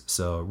bands.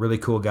 So really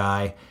cool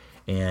guy.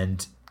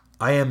 And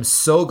I am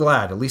so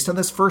glad, at least on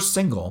this first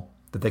single,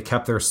 that they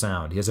kept their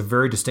sound. He has a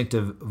very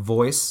distinctive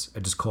voice. I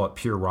just call it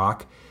pure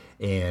rock.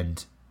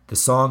 And the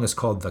song is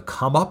called The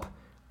Come Up.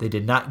 They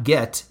did not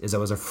get, as I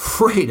was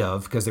afraid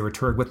of, because they were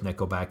touring with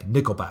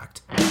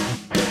Nickelbacked.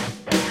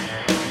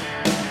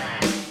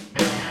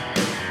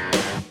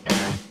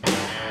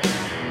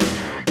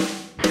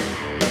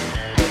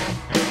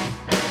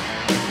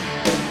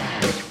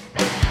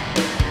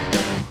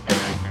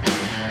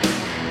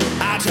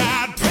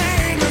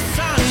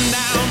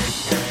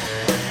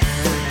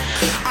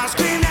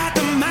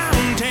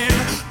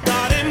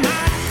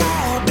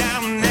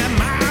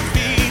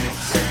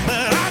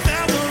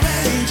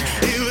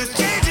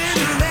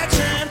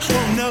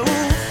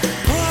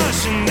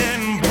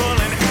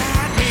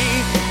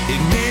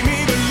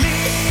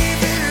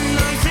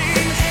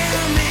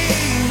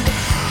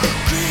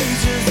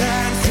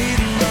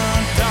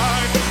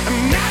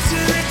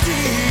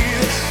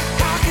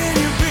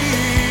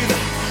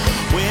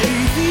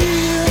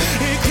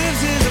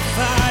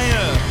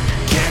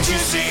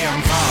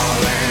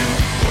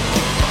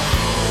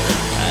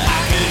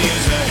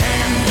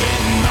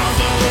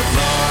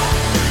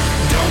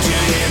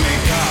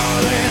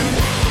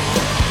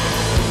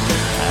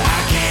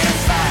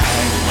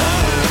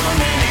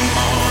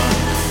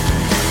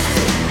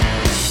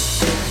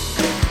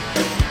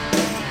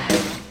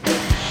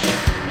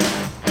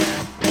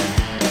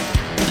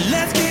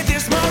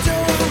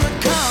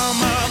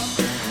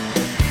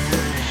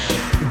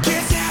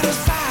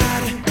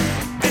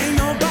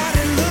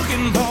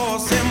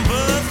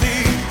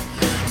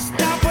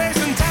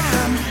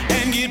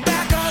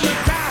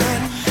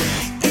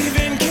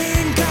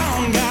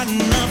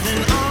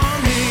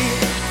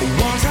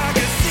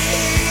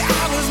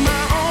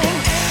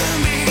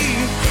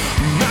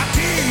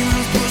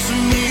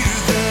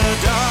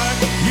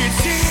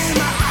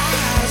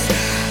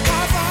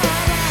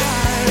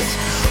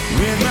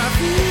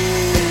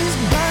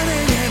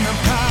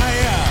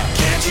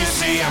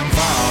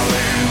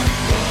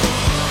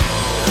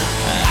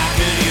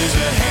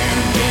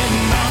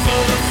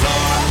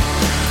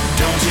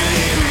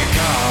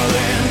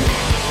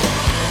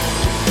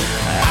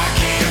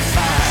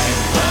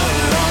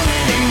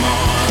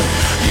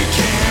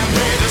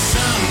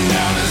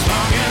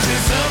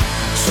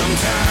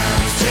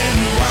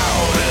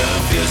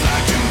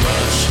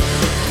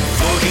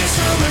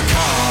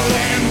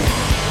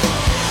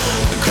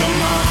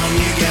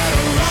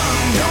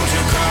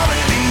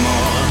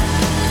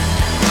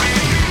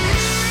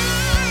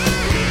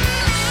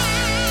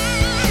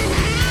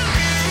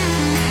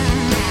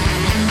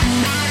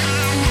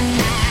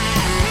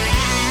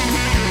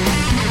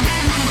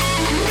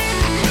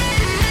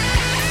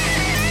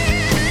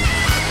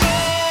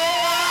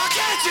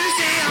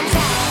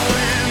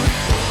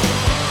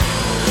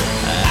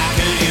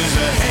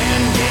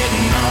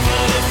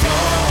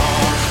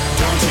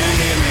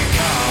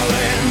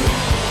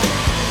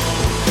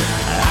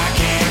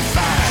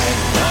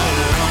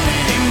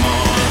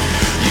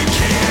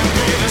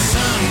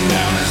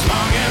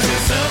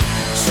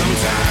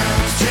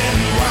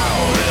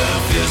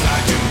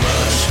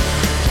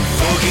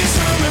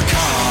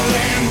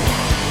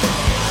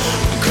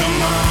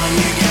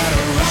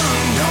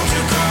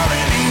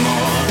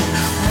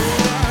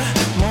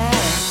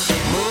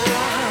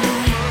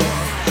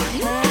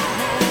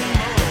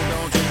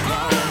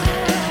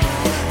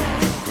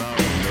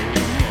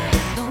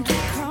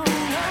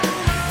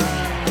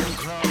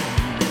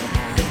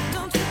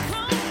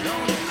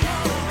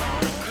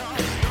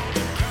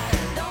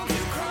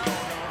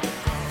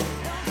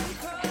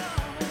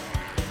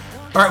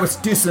 All right, let's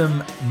do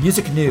some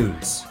music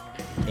news.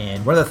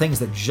 And one of the things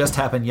that just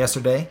happened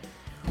yesterday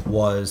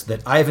was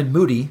that Ivan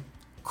Moody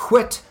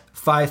quit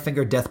Five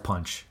Finger Death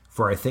Punch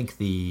for, I think,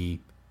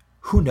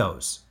 who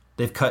knows?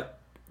 They've cut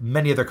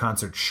many other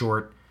concerts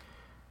short.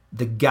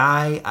 The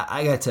guy,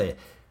 I gotta tell you,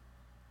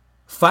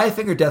 Five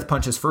Finger Death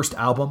Punch's first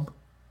album,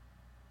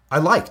 I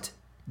liked.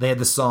 They had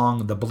the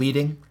song The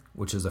Bleeding,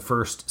 which is the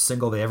first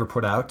single they ever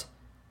put out.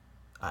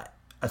 I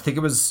think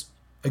it was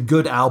a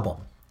good album.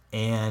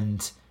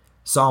 And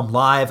saw him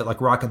live at like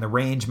Rock in the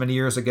Range many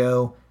years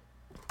ago,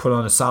 put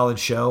on a solid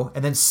show,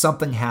 and then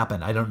something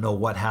happened. I don't know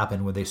what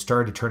happened when they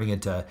started turning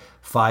into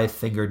Five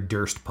Finger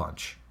Durst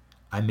Punch.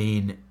 I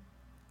mean,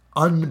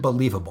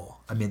 unbelievable.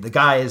 I mean, the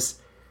guy is,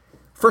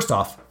 first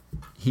off,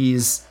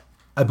 he's,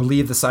 I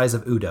believe, the size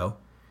of Udo.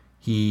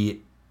 He's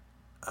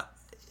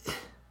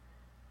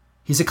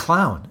a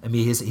clown. I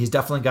mean, he's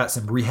definitely got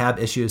some rehab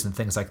issues and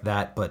things like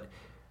that, but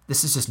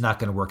this is just not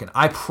going to work. And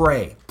I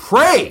pray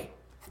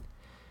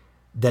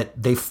that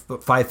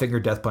Five Finger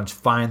Death Punch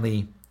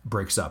finally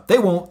breaks up. They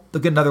won't.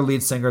 They'll get another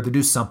lead singer. They'll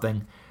do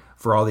something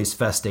for all these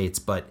fest dates.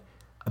 But,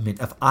 I mean,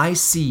 if I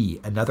see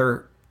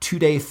another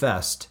 2-day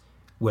fest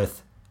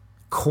with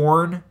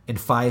Korn and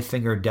Five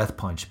Finger Death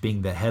Punch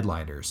being the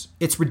headliners,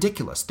 it's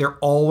ridiculous. They're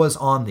always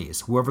on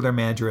these, whoever their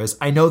manager is.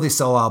 I know they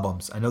sell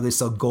albums. I know they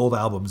sell gold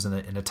albums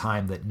in a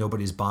time that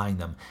nobody's buying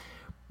them,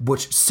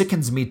 which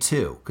sickens me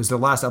too, because their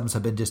last albums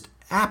have been just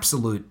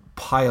absolute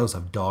piles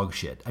of dog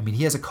shit. I mean,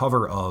 he has a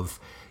cover of,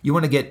 you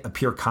want to get a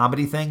pure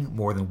comedy thing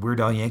more than Weird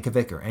Al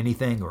Yankovic or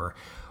anything, or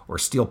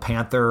Steel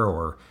Panther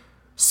or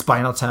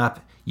Spinal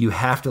Tap, you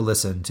have to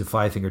listen to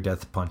Five Finger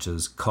Death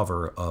Punch's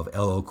cover of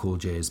LL Cool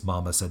J's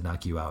Mama Said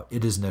Knock You Out.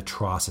 It is an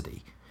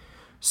atrocity.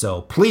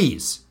 So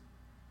please,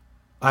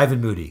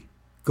 Ivan Moody,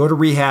 go to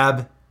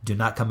rehab. Do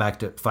not come back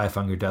to Five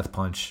Finger Death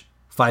Punch.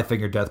 Five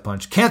Finger Death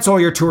Punch. Cancel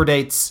your tour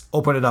dates.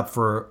 Open it up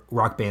for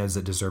rock bands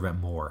that deserve it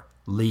more.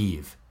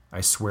 Leave.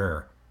 I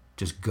swear.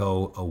 Just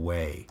go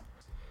away.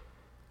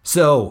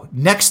 So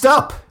next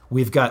up,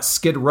 we've got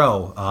Skid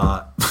Row,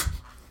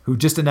 who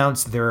just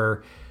announced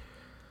their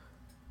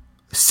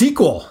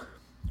sequel,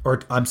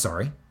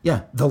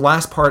 the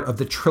last part of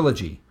the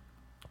trilogy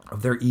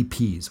of their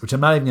EPs, which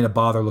I'm not even going to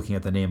bother looking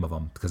at the name of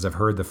them because I've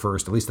heard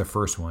at least the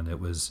first one, it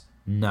was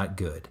not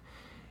good.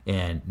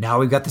 And now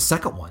we've got the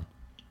second one.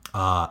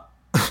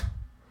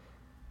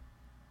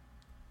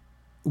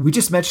 We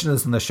just mentioned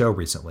this on the show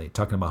recently,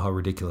 talking about how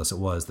ridiculous it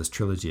was, this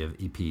trilogy of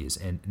EPs.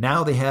 And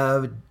now they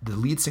have the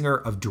lead singer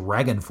of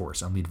Dragon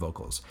Force on lead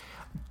vocals.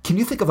 Can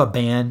you think of a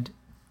band?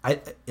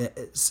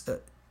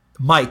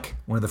 Mike,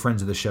 one of the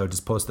friends of the show,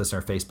 just posted this on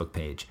our Facebook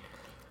page.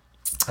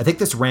 I think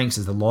this ranks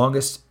as the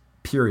longest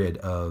period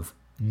of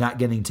not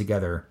getting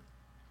together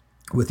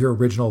with your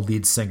original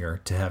lead singer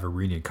to have a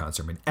reunion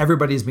concert. I mean,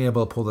 everybody's been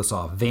able to pull this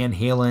off. Van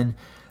Halen,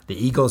 the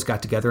Eagles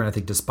got together and I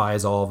think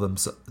despise all of them.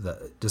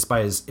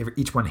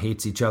 Each one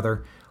hates each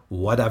other.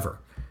 Whatever.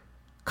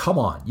 Come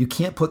on. You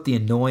can't put the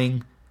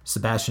annoying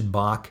Sebastian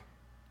Bach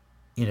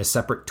in a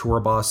separate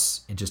tour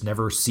bus and just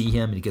never see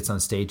him and he gets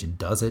on stage and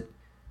does it.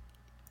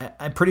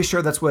 I'm pretty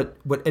sure that's what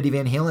Eddie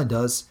Van Halen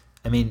does.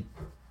 I mean,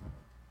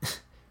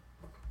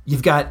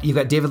 you've got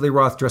David Lee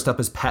Roth dressed up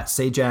as Pat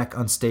Sajak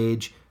on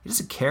stage. He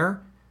doesn't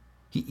care.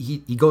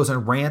 He goes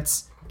on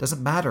rants.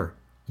 Doesn't matter.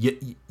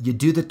 You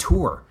do the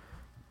tour.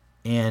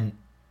 And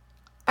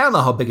I don't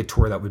know how big a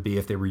tour that would be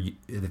if they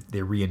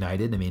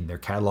reunited. I mean, their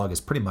catalog is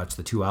pretty much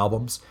the 2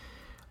 albums.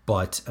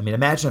 But, I mean,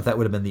 imagine if that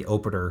would have been the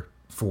opener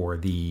for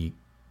the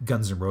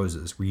Guns N'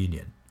 Roses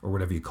reunion, or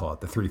whatever you call it,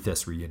 the Three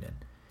Fifths reunion.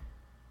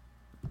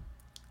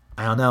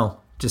 I don't know.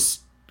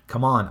 Just,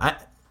 come on.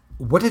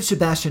 What did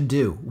Sebastian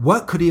do?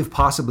 What could he have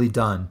possibly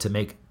done to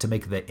make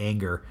the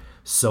anger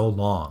so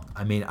long?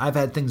 I mean, I've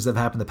had things that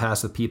have happened in the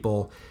past with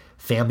people,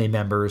 family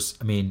members.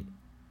 I mean,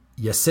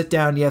 you sit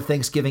down, you have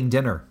Thanksgiving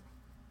dinner.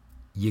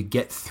 You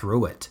get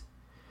through it.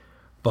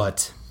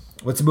 But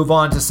let's move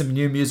on to some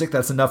new music.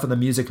 That's enough of the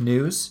music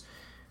news.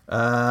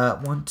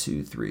 1,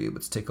 2, 3.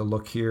 Let's take a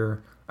look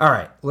here. All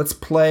right, let's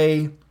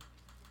play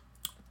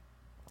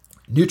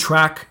new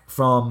track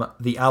from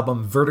the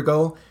album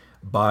Vertigo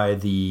by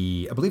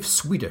the, I believe,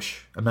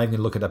 Swedish. I'm not even going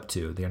to look it up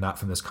too. They are not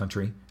from this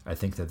country. I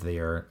think that they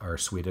are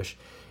Swedish.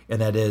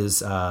 And that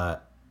is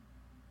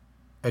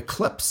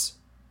Eclipse.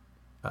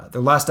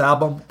 Their last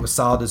album was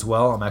solid as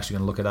well. I'm actually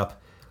going to look it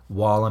up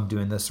while I'm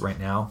doing this right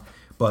now.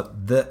 But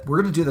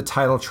we're going to do the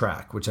title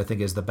track, which I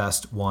think is the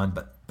best one.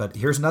 But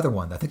here's another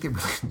one. I think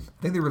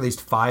they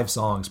released 5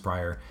 songs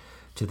prior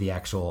to the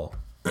actual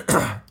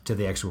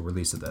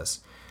release of this.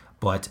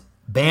 But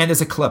band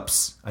is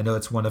Eclipse. I know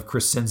it's one of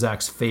Chris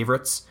Czynszak's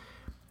favorites,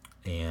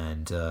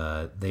 and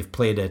they've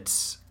played at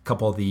a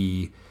couple of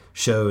the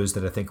shows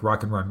that I think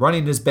Rock and Run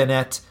Running has been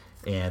at,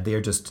 and they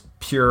are just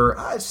pure.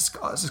 Let's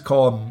just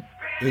call them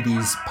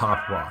 80s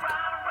pop rock.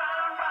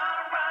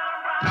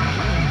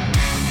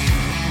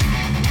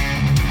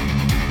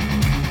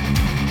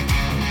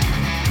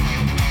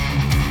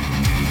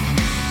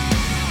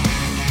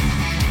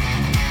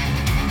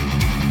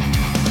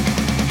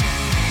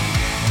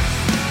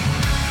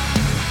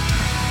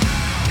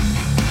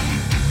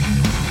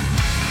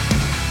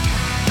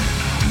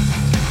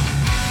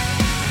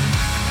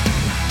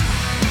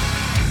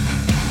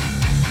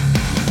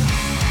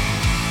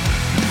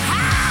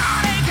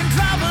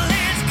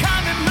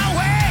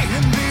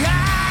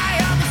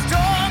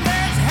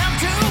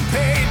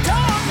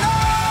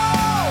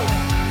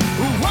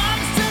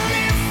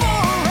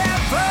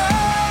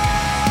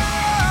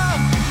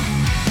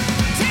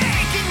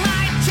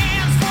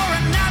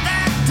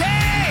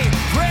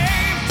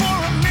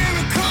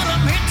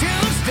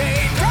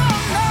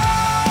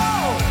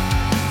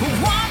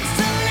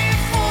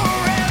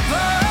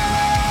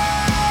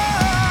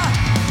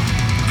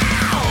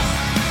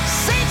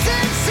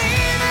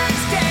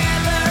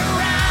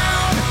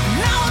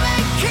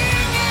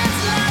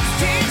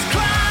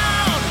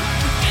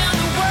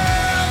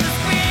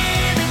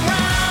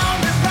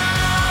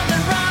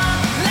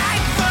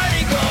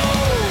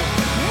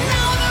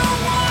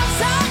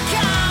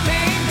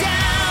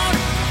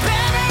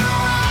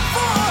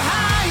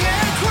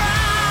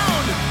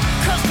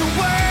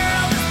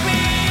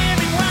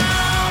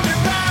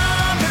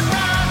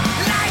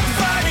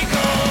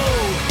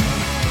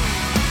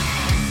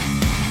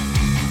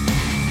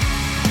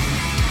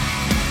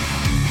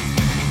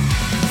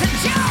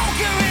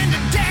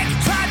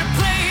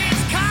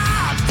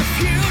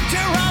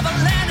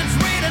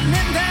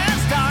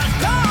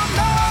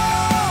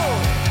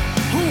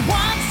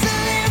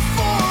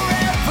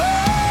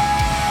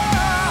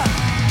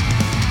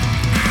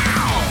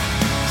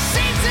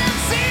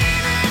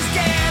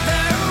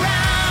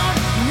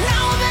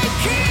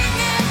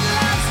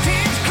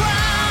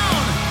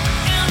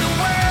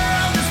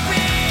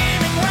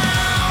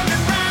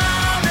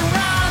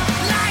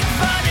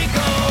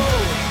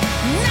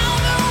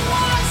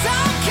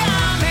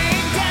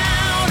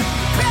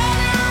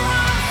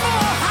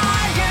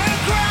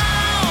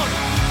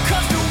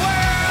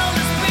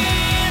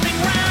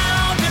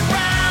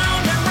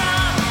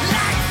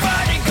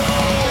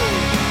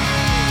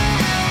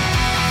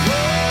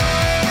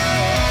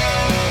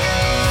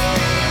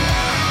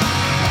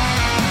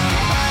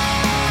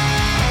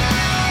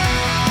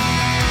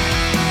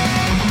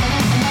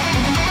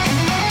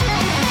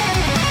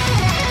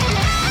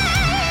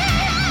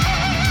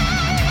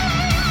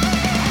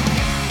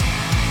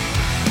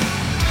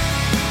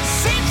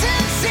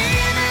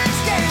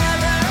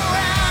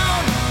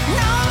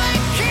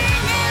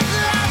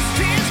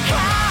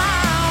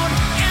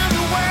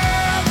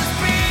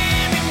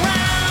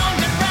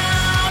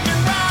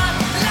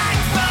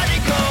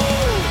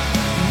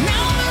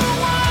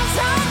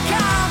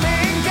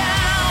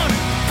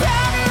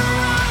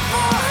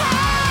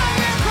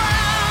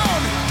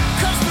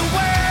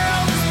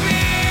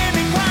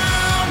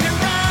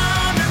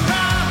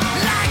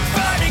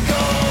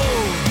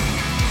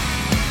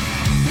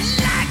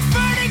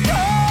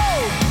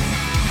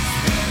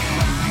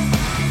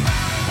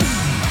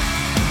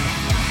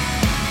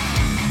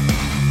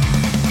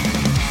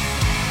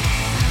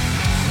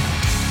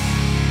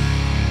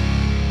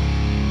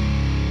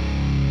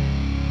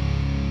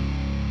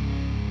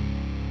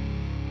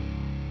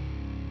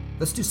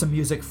 Let's do some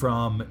music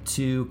from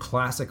two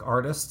classic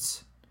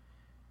artists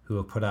who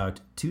have put out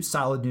two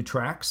solid new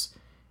tracks.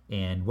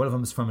 And one of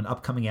them is from an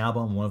upcoming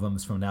album. One of them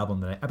is from an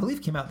album that I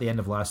believe came out at the end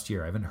of last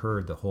year. I haven't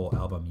heard the whole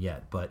album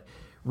yet, but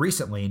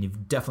recently, and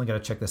you've definitely got to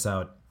check this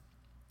out,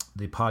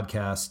 the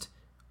podcast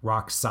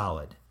Rock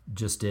Solid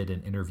just did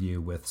an interview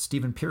with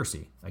Stephen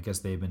Pearcy. I guess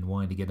they've been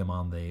wanting to get him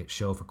on the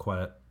show for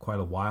quite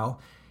a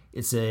while.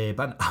 It's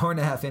about an hour and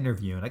a half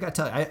interview, and I got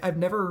to tell you, I've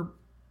never,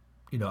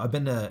 I've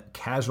been a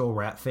casual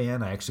rap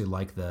fan. I actually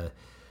like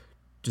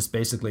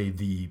basically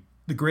the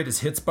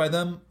greatest hits by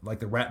them, like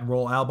the Rat and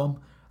Roll album.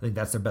 I think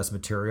that's their best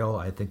material.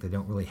 I think they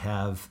don't really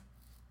have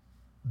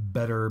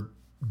better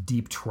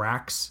deep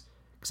tracks,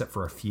 except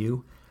for a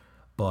few.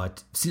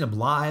 But I've seen them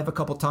live a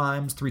couple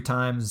times, 3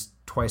 times,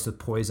 twice with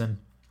Poison.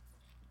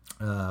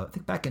 I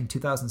think back in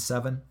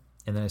 2007,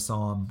 and then I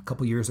saw them a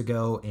couple years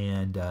ago,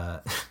 and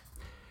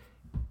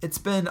it's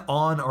been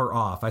on or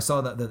off. I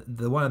saw that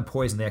the one on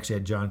Poison, they actually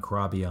had John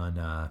Corabi on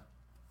a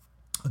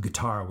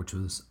guitar, which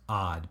was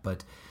odd,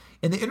 but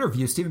in the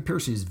interview, Stephen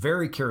Pearcy is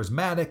very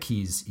charismatic.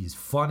 He's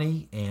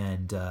funny,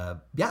 and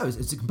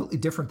it's completely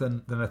different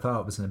than I thought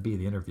it was going to be,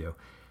 the interview.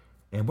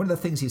 And one of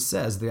the things he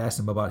says, they asked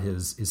him about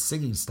his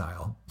singing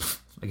style.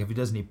 Like if he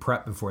does any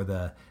prep before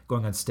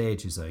going on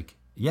stage, he's like,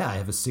 yeah, I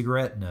have a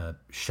cigarette and a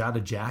shot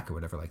of Jack or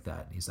whatever like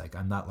that. And he's like,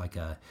 I'm not like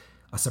a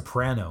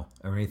soprano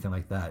or anything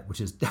like that, which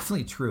is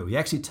definitely true. He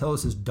actually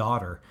tells his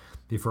daughter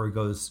before he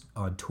goes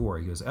on tour,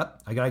 he goes,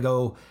 I got to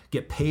go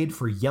get paid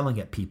for yelling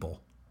at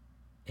people.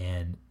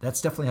 And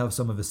that's definitely how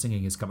some of his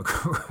singing has come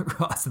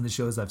across in the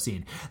shows I've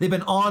seen. They've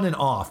been on and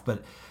off,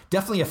 but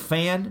definitely a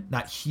fan,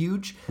 not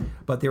huge.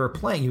 But they were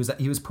playing.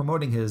 He was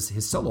promoting his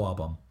solo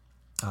album,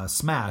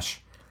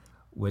 Smash,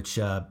 which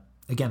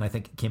again I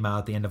think came out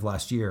at the end of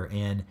last year.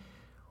 And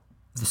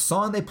the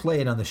song they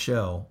played on the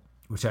show,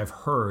 which I've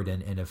heard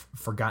and have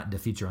forgotten to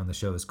feature on the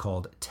show, is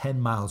called 10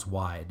 Miles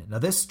Wide. Now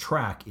this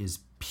track is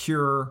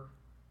pure.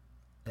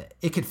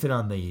 It could fit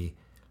on the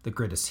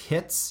greatest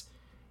hits.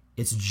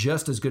 It's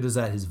just as good as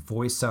that. His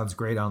voice sounds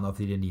great. I don't know if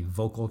they did any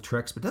vocal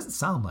tricks, but it doesn't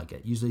sound like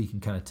it. Usually you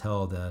can kind of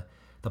tell the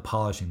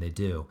polishing they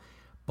do.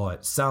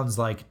 But sounds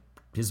like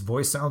his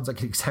voice sounds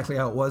like exactly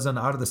how it was on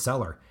Out of the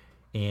Cellar.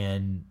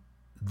 And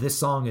this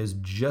song is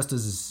just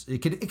as... It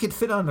could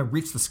fit on a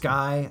Reach the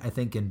Sky, I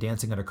think, and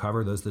Dancing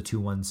Undercover. Those are the two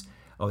ones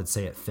I would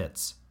say it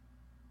fits.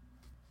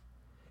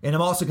 And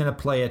I'm also going to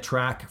play a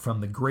track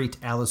from the great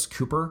Alice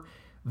Cooper.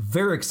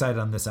 Very excited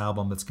on this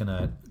album that's going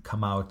to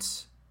come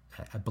out,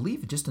 I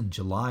believe, just in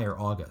July or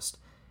August.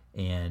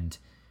 And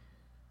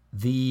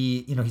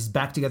he's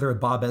back together with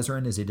Bob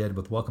Ezrin as he did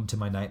with Welcome to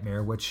My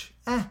Nightmare, which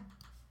I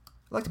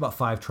liked about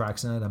 5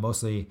 tracks in it. I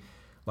mostly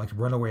liked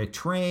Runaway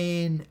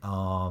Train.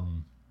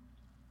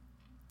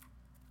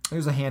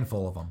 There's a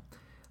handful of them,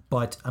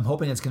 but I'm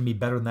hoping it's going to be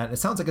better than that. It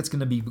sounds like it's going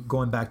to be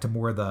going back to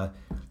more of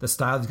the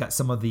style. He's got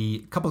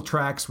couple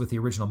tracks with the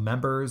original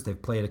members.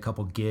 They've played a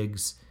couple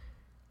gigs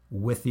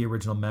with the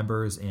original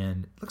members,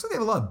 and it looks like they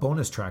have a lot of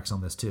bonus tracks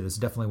on this too. This is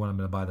definitely one I'm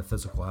going to buy the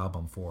physical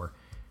album for.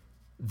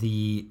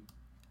 I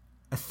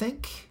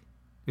think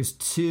there's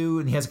 2,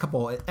 and he has a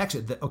couple.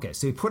 Actually,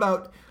 so he put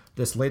out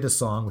this latest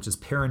song, which is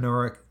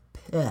Paranoid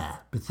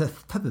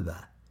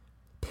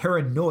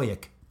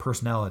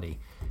Personality,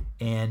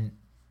 and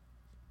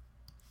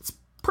it's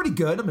pretty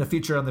good. I'm going to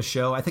feature it on the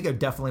show. I think it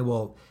definitely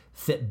will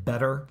fit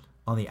better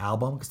on the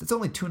album because it's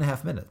only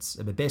 2.5 minutes.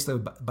 I mean, basically,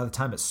 by the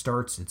time it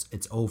starts,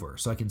 it's over.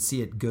 So I can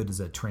see it good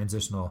as a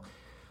transitional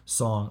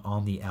song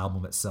on the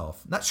album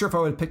itself. Not sure if I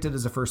would have picked it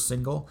as a first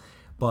single,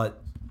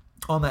 but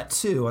on that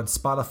too, on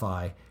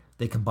Spotify,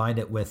 they combined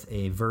it with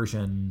a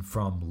version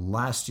from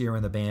last year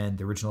when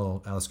the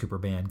original Alice Cooper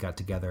band got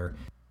together,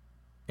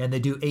 and they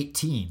do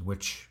 18,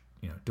 which,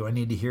 do I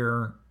need to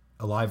hear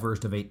a live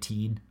version of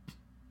 18?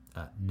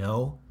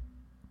 No,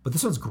 but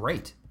this one's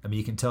great. I mean,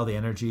 you can tell the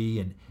energy,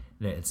 and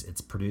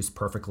it's produced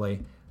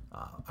perfectly.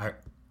 I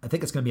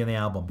think it's going to be on the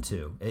album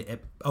too.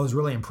 I was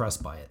really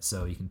impressed by it,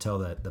 so you can tell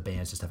that the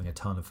band's just having a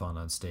ton of fun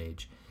on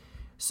stage.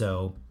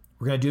 So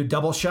we're going to do a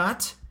double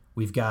shot.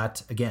 We've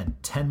got, again,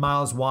 10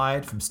 Miles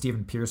Wide from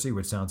Stephen Pearcy,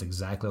 which sounds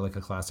exactly like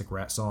a classic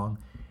Rat song,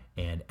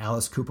 and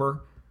Alice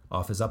Cooper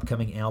off his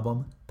upcoming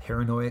album,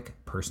 Paranoid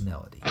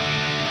Personality.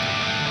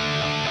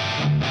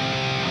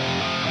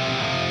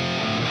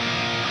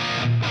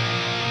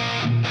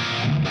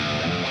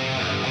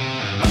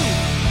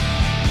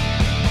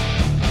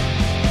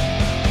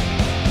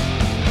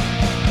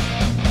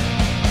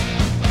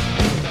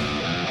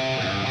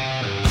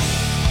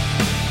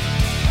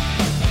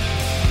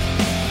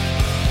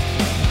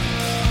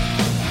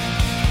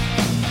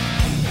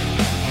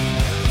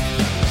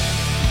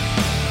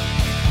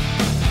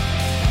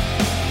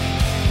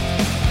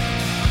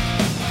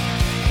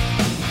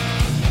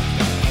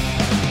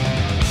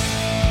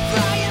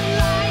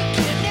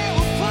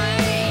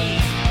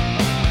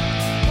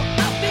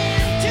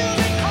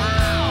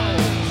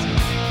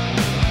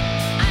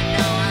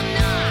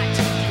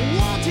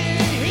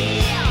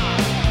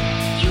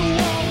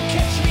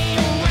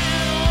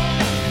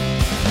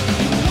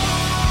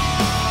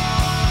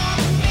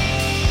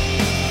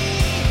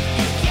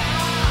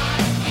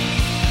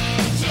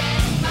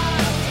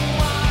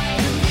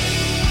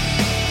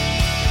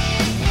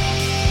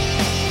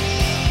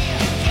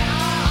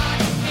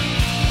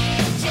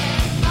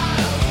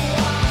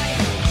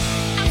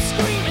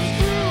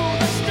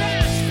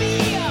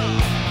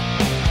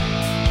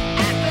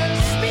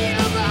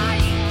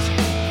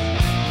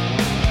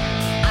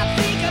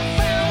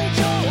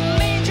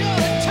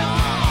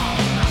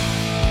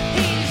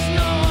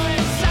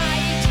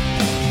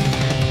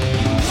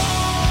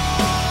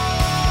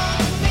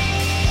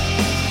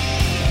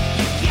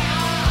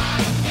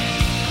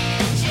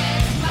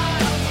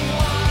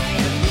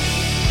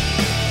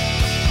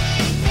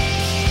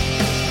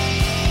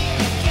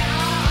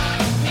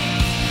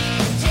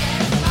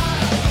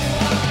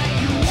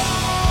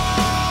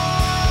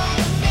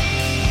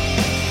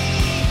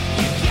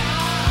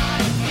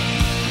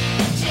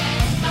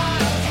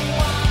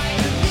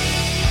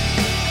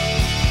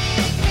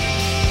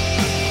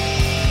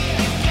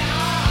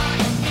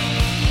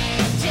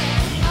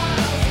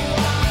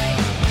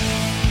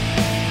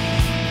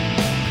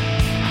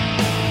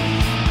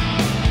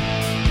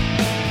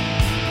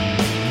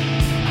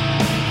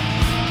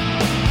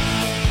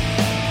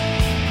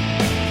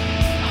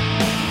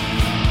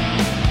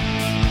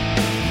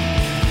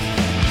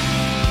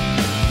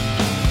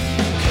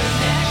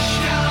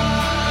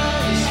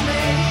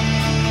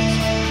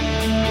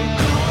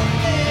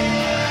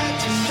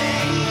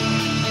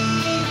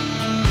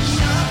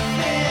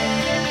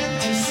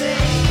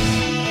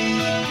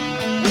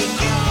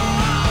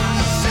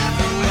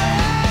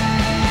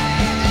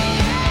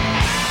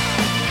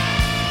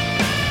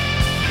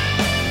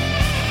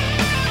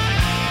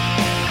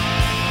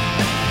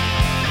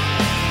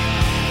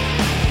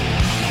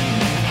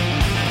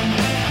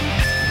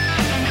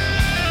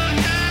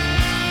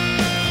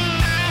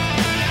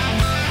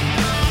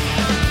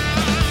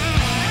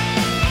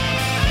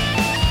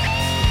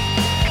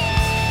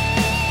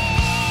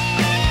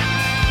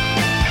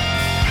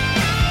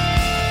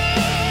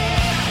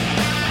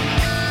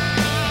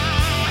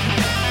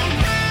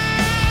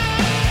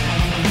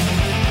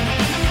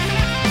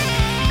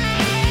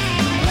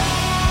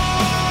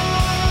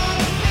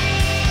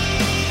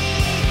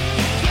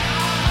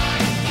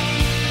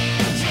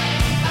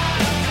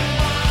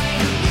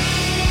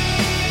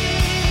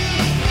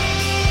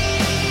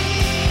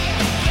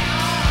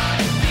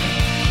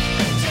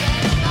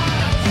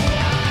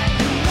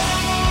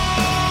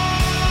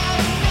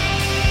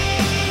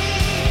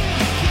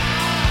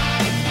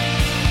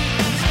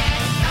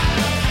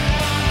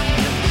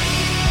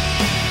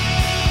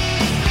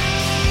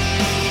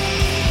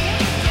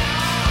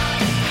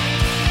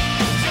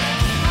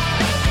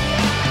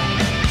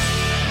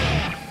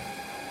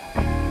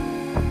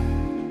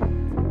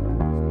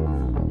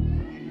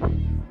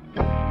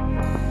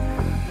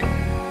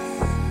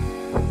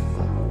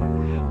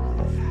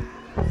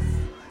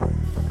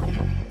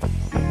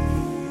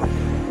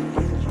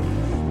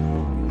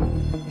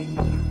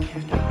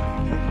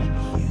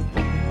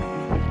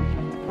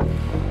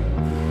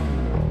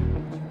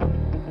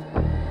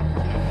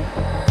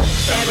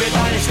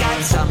 Everybody's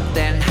got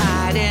something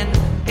hiding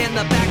in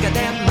the back of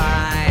their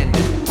mind.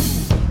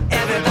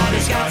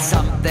 Everybody's got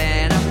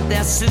something up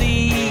their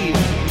sleeve.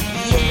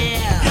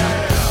 Yeah.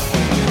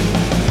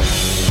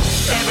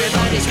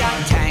 Everybody's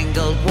got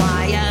tangled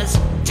wires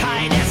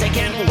tied as they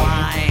can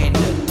wind.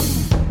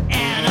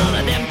 And all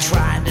of them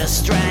trying to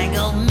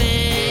strangle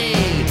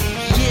me.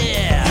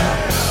 Yeah.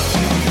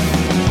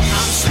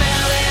 I'm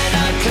smelling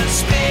a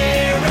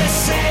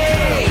conspiracy,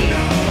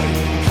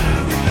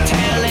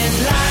 telling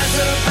lies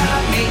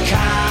about me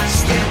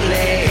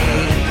constantly.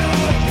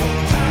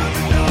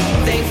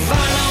 They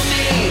follow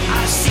me,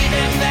 I see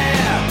them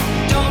there.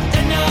 Don't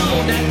they know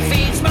that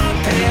feeds my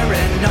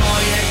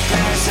paranoid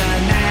personality?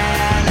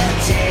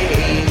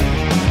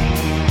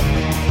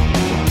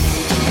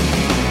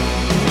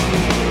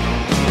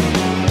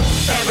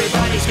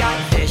 Everybody's got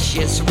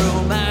vicious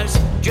rumors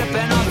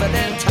dripping off of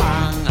their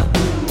tongue.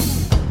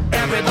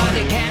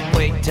 Everybody can't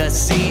wait to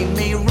see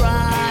me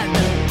run.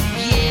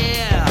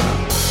 Yeah.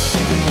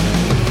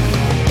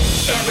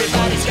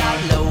 Everybody's got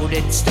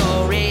loaded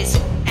stories,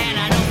 and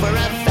I know for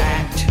a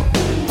fact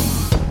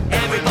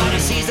everybody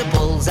sees a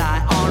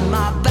bullseye on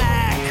my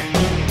back.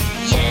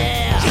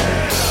 Yeah.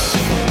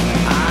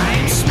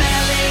 I'm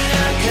smelling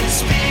a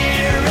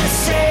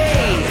conspiracy,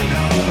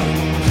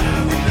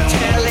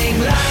 telling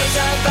lies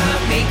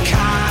about me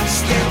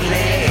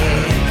constantly.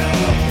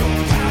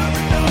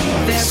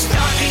 They're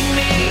stalking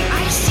me,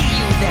 I see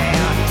you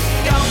there.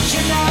 Don't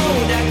you know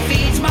that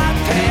feeds my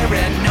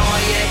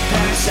paranoid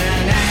personality?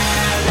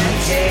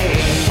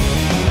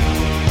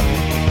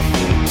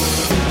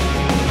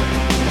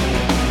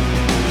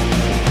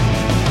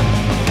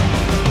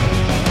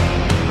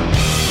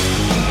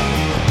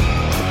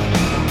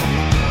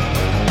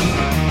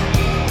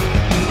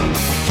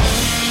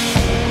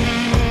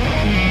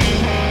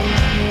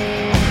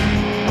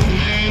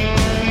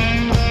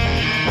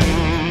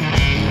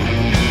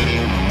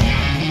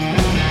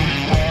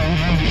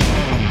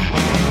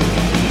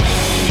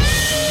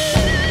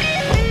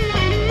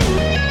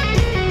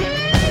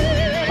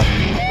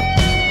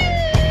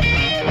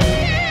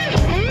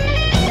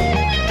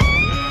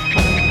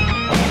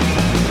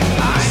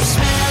 I'm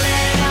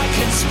smelling a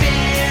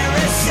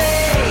conspiracy.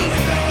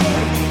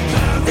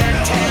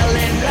 They're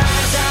telling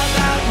lies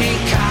about me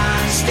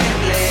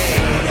constantly.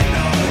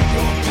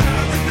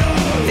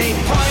 They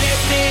point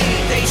at me,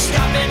 they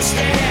stop and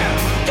stare.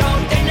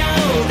 Don't they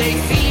know they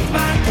feed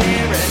my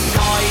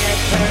paranoid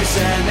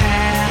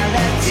personality?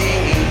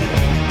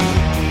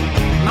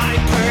 My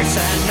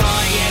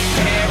paranoid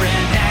personality.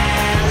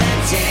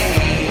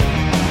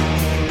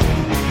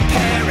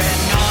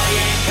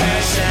 Paranoid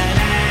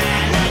personality.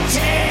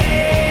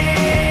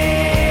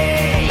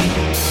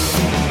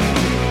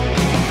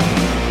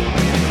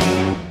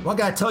 Well, I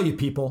gotta tell you,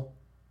 people,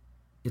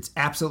 it's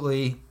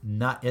absolutely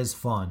not as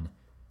fun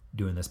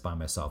doing this by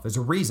myself. There's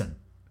a reason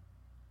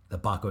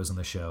that Baco's on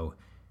the show.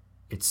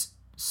 It's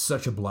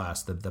such a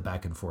blast, the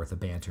back and forth, the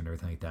banter and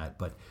everything like that.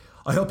 But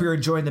I hope you're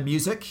enjoying the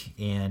music.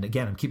 And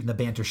again, I'm keeping the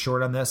banter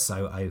short on this.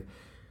 I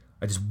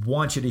just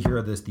want you to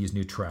hear these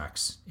new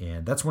tracks.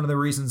 And that's one of the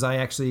reasons I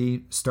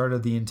actually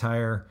started the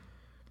entire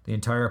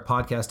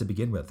podcast to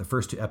begin with. The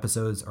first 2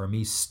 episodes are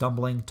me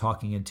stumbling,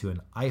 talking into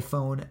an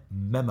iPhone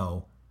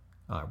memo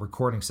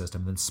recording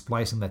system, then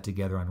splicing that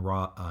together on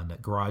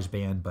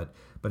GarageBand. But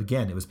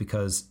again, it was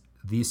because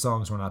these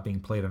songs were not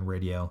being played on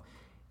radio.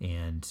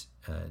 And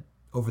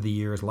over the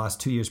years, the last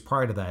 2 years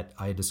prior to that,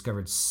 I had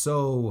discovered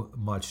so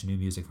much new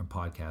music from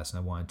podcasts, and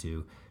I wanted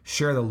to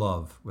share the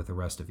love with the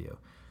rest of you.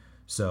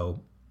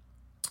 So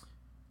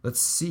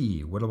let's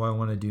see, what do I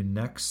want to do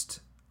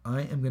next?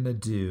 I am going to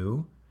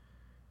do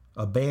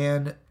a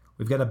band.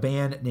 We've got a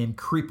band named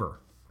Creeper,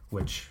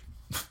 which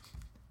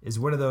is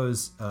one of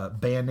those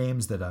band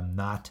names that I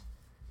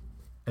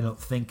don't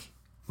think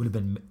would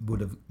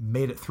have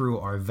made it through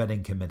our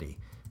vetting committee.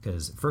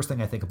 Because first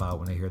thing I think about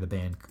when I hear the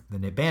band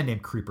name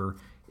Creeper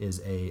is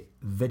a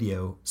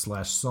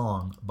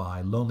video/song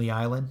by Lonely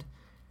Island,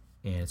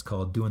 and it's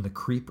called "Doing the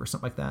Creep" or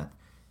something like that,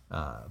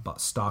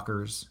 about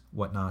stalkers,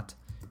 whatnot.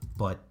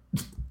 But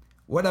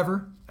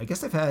whatever. I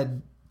guess I've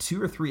had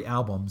 2 or 3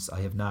 albums.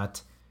 I've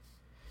not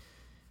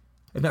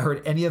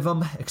heard any of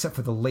them except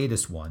for the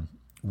latest one,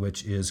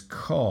 which is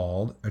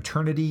called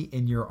Eternity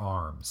in Your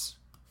Arms.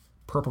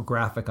 Purple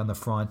graphic on the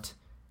front,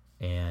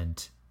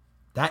 and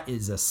that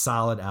is a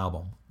solid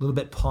album. A little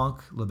bit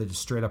punk, a little bit of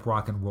straight up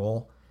rock and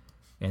roll.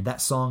 And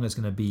that song is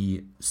going to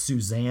be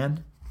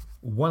Suzanne,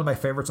 one of my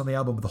favorites on the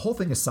album, but the whole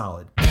thing is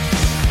solid.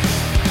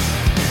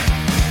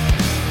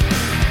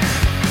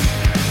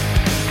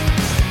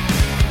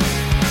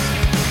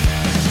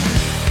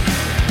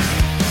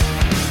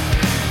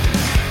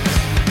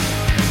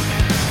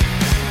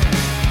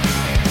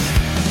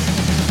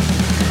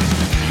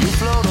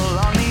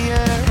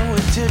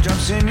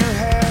 Teardrops in your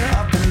hair,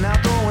 up and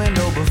out the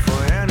window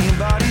before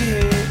anybody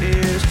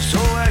hears. So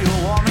wear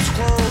your warmest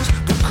clothes,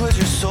 because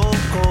you're so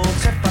cold.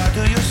 Set fire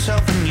to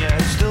yourself and yet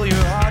still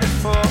your heart it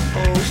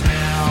froze.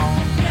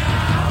 Now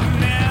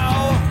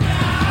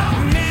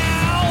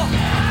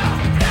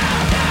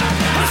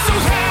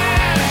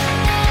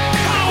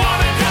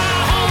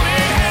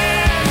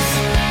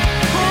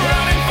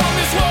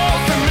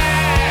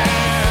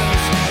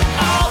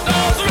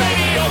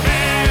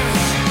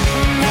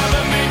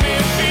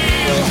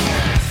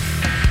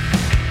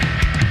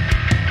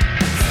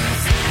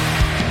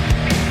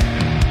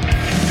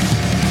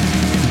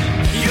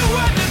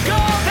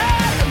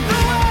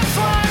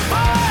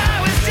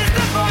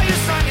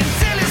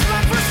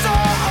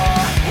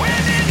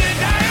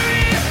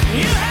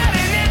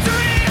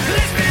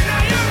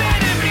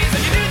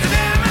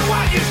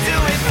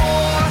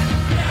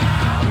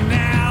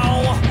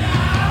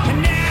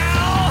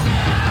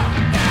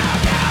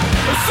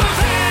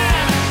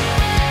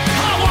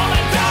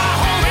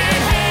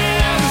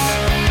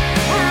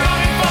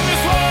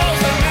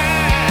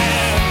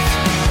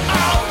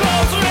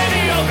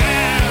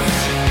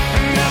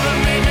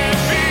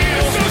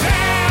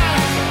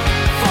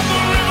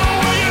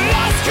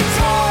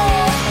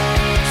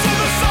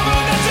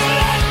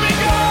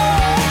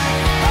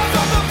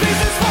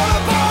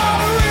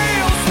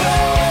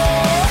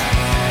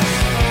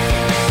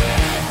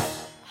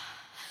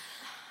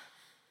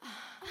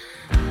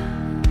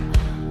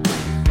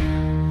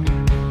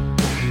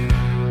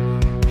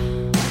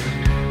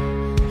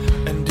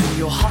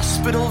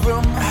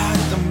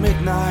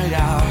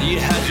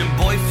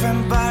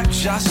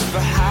just for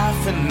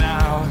half an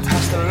hour,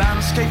 past the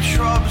landscape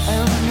shrubs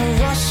and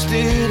the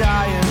rusted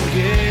iron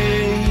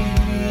gate.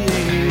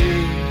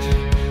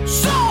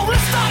 So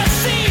let's start a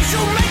siege.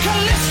 You'll make a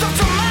list of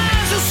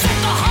demands. You'll set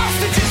the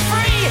hostages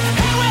free, and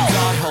we'll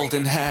die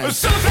holding hands.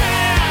 So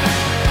bad,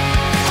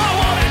 I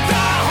wanna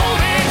die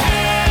holding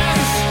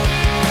hands,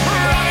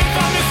 running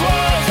from this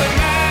world's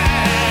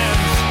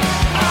demands.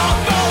 All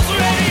those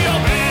radio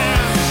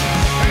bands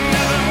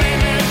never made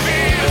me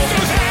feel so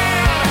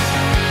sad.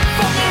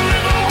 From the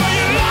river where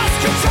you lost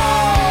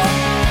control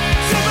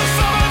to the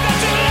summer that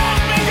you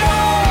let me go.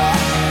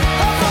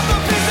 I thought the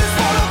pieces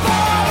fall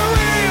apart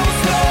real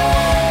slow.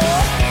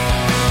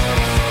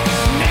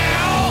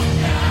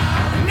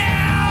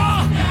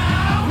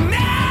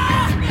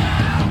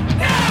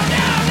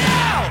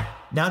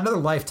 Now, another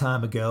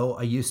lifetime ago,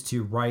 I used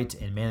to write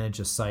and manage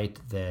a site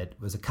that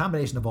was a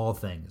combination of all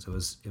things. It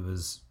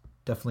was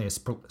definitely a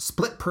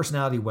split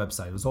personality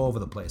website. It was all over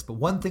the place. But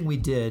one thing we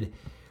did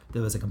that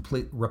was a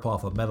complete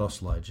ripoff of Metal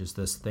Sludge is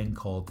this thing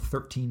called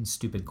 13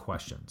 Stupid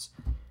Questions.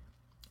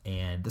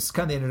 And this is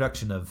kind of the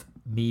introduction of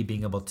me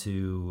being able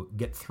to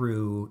get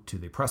through to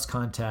the press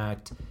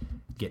contact,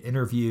 get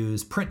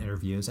interviews, print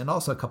interviews, and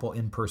also a couple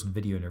in-person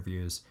video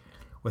interviews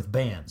with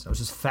bands. I was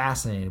just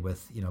fascinated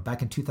with,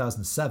 back in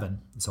 2007,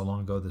 so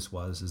long ago this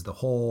was, is the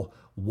whole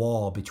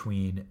wall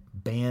between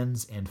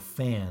bands and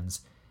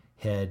fans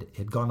had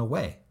gone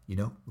away.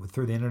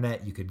 Through the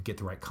internet, you could get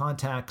the right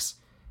contacts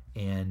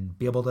and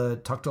be able to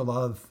talk to a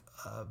lot of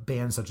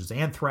bands such as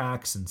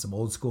Anthrax and some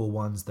old school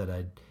ones that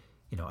I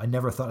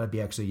never thought I'd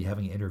be actually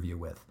having an interview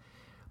with.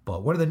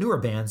 But one of the newer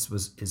bands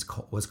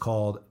was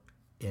called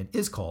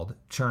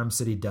Charm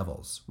City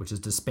Devils, which is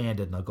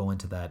disbanded, and I'll go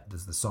into that.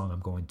 This is the song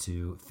I'm going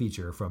to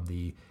feature from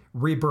the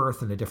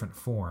rebirth in a different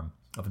form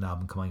of an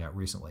album coming out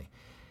recently.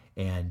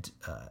 And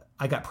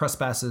I got press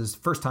passes,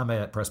 first time I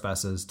got press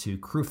passes to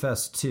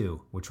Crewfest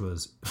 2, which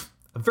was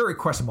a very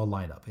questionable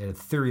lineup. It had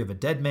Theory of a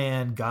Dead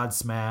Man,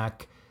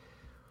 Godsmack,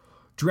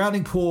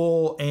 Drowning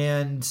Pool,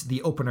 and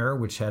the opener,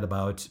 which had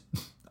about,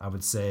 I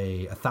would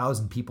say,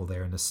 1,000 people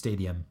there in a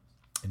stadium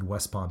in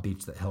West Palm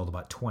Beach that held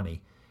about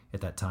 20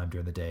 at that time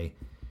during the day.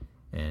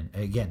 And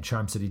again,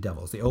 Charm City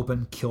Devils. They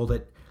opened, killed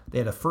it. They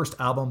had a first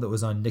album that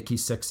was on Nikki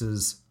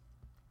Sixx's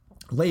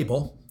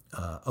label,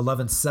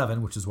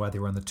 11/7, which is why they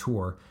were on the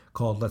tour,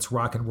 called Let's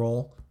Rock and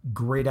Roll.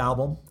 Great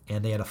album.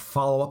 And they had a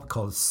follow-up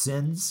called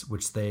Sins,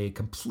 which they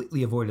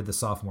completely avoided the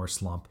sophomore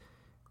slump.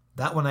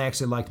 That one I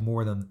actually liked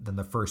more than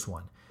the first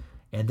one.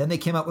 And then they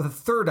came out with a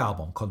third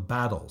album called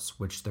Battles,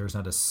 which there's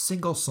not a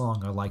single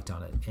song I liked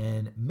on it,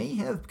 and may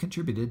have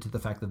contributed to the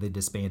fact that they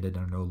disbanded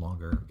and are no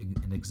longer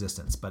in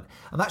existence. But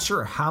I'm not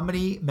sure how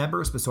many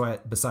members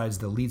besides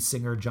the lead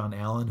singer, John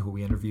Allen, who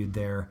we interviewed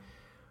there.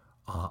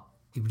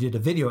 We did a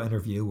video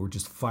interview where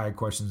just fired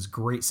questions,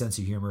 great sense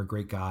of humor,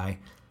 great guy,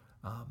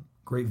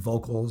 great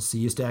vocals. He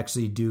used to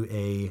actually do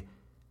a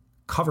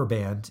cover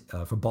band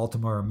from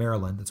Baltimore,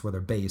 Maryland, that's where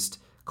they're based,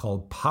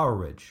 called Power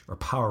Rage,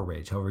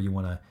 however you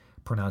want to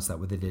pronounce that,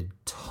 where they did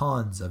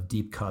tons of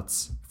deep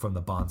cuts from the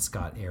Bon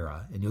Scott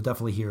era. And you'll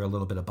definitely hear a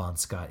little bit of Bon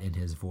Scott in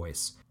his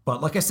voice.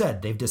 But like I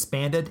said, they've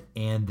disbanded,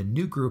 and the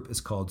new group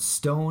is called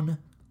Stone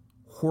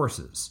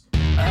Horses.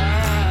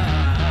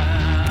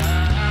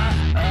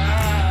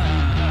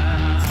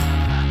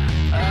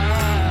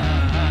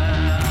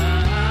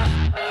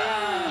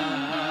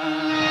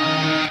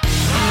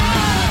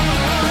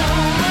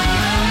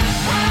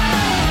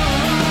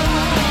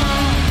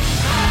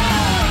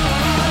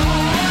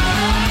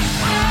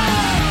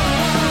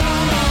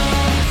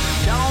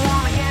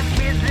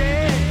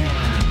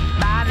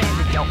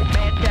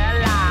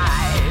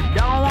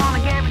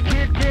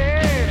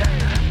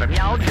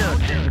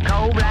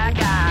 Cold black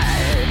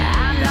eyes,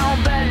 I'm no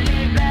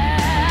believer.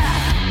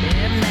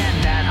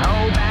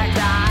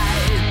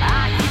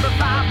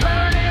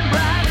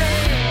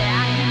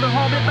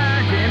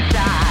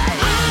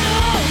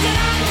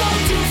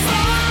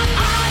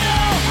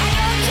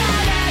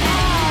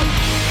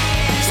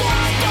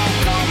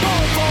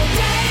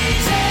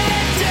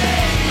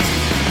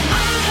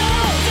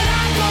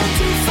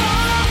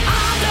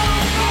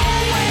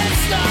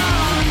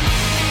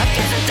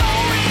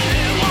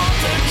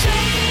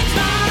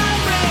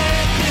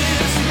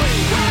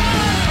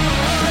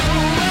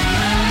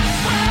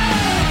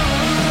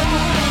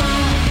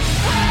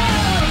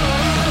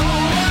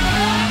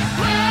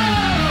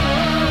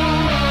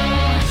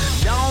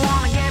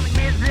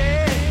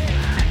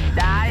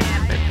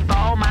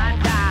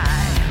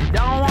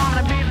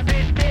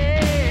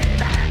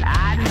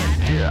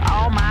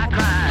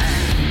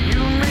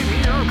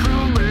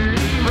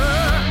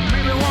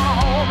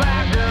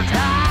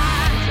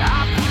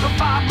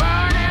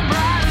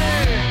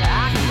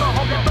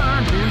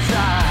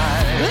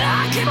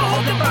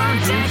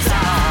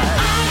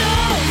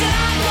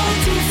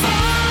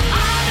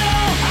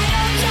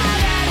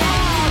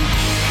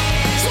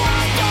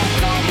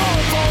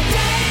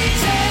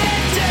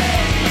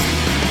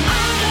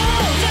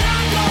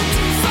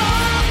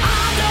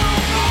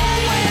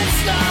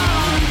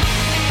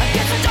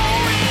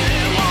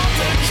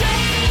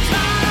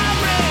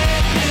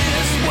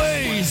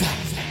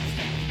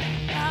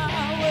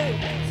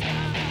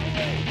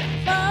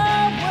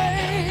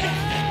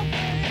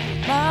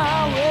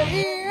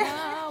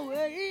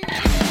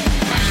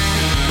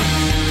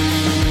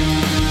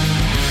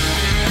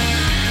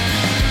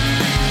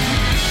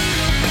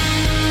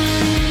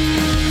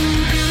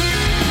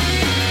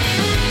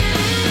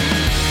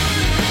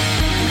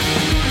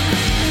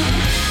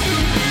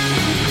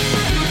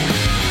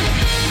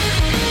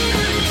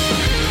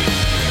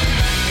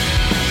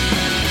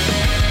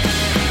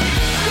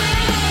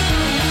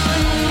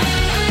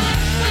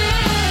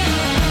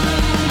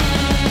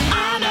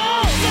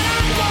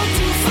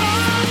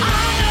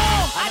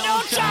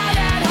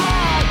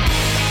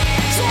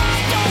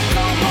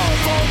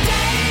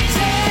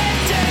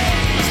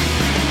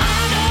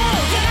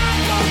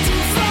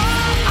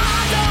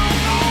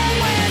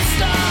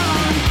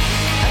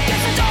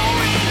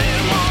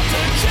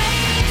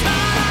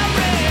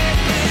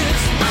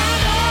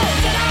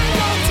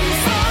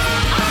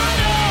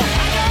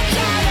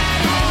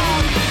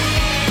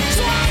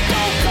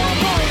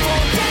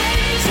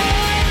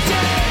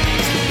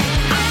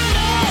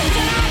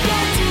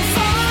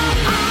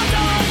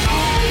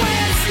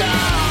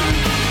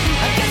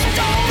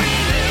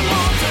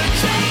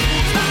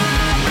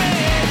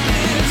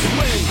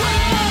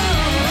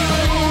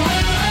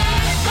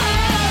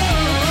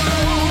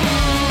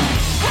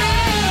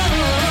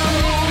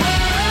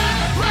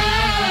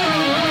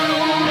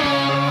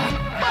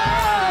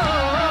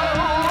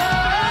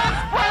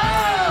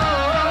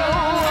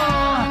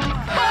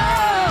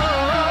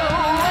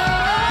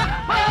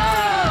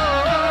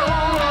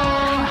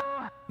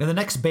 Now, the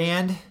next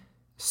band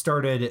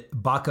started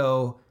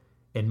Baco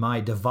and my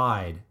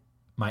divide,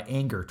 my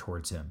anger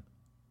towards him.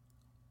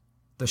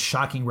 The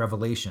shocking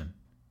revelation.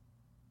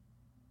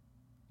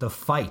 The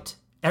fight.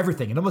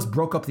 Everything. It almost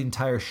broke up the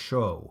entire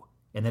show.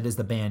 And that is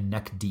the band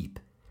Neck Deep.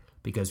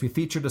 Because we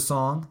featured a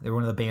song. They were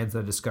one of the bands that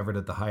I discovered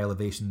at the High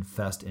Elevation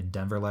Fest in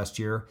Denver last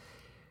year.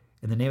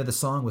 And the name of the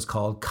song was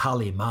called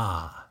Kali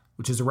Ma,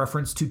 which is a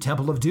reference to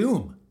Temple of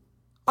Doom.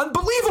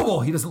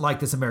 Unbelievable! He doesn't like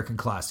this American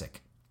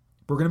classic.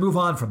 We're going to move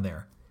on from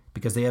there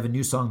because they have a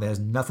new song that has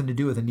nothing to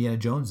do with Indiana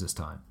Jones this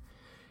time.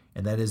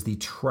 And that is the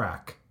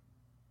track.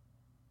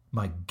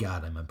 My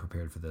God, I'm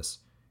unprepared for this.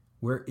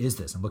 Where is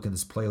this? I'm looking at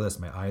this playlist.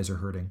 My eyes are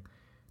hurting.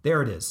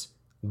 There it is.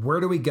 Where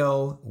do we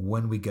go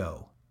when we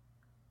go?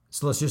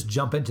 So let's just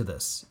jump into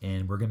this.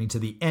 And we're getting to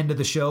the end of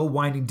the show,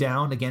 winding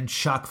down. Again,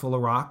 chock full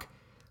of rock.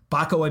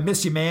 Baco, I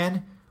miss you,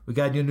 man. We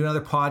got to do another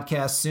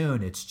podcast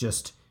soon. It's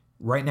just,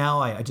 right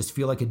now, I just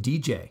feel like a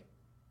DJ.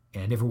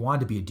 And I never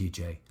wanted to be a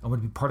DJ. I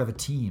want to be part of a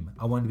team.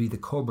 I want to be the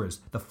Cobras,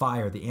 the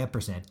Fire, the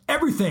Ampersand,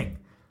 everything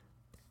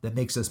that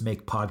makes us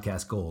make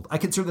podcast gold. I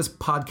consider this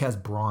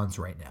podcast bronze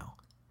right now.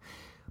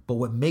 But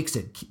what makes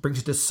it, brings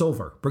it to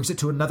silver, brings it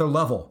to another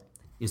level,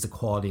 is the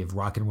quality of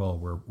rock and roll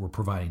we're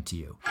providing to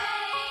you.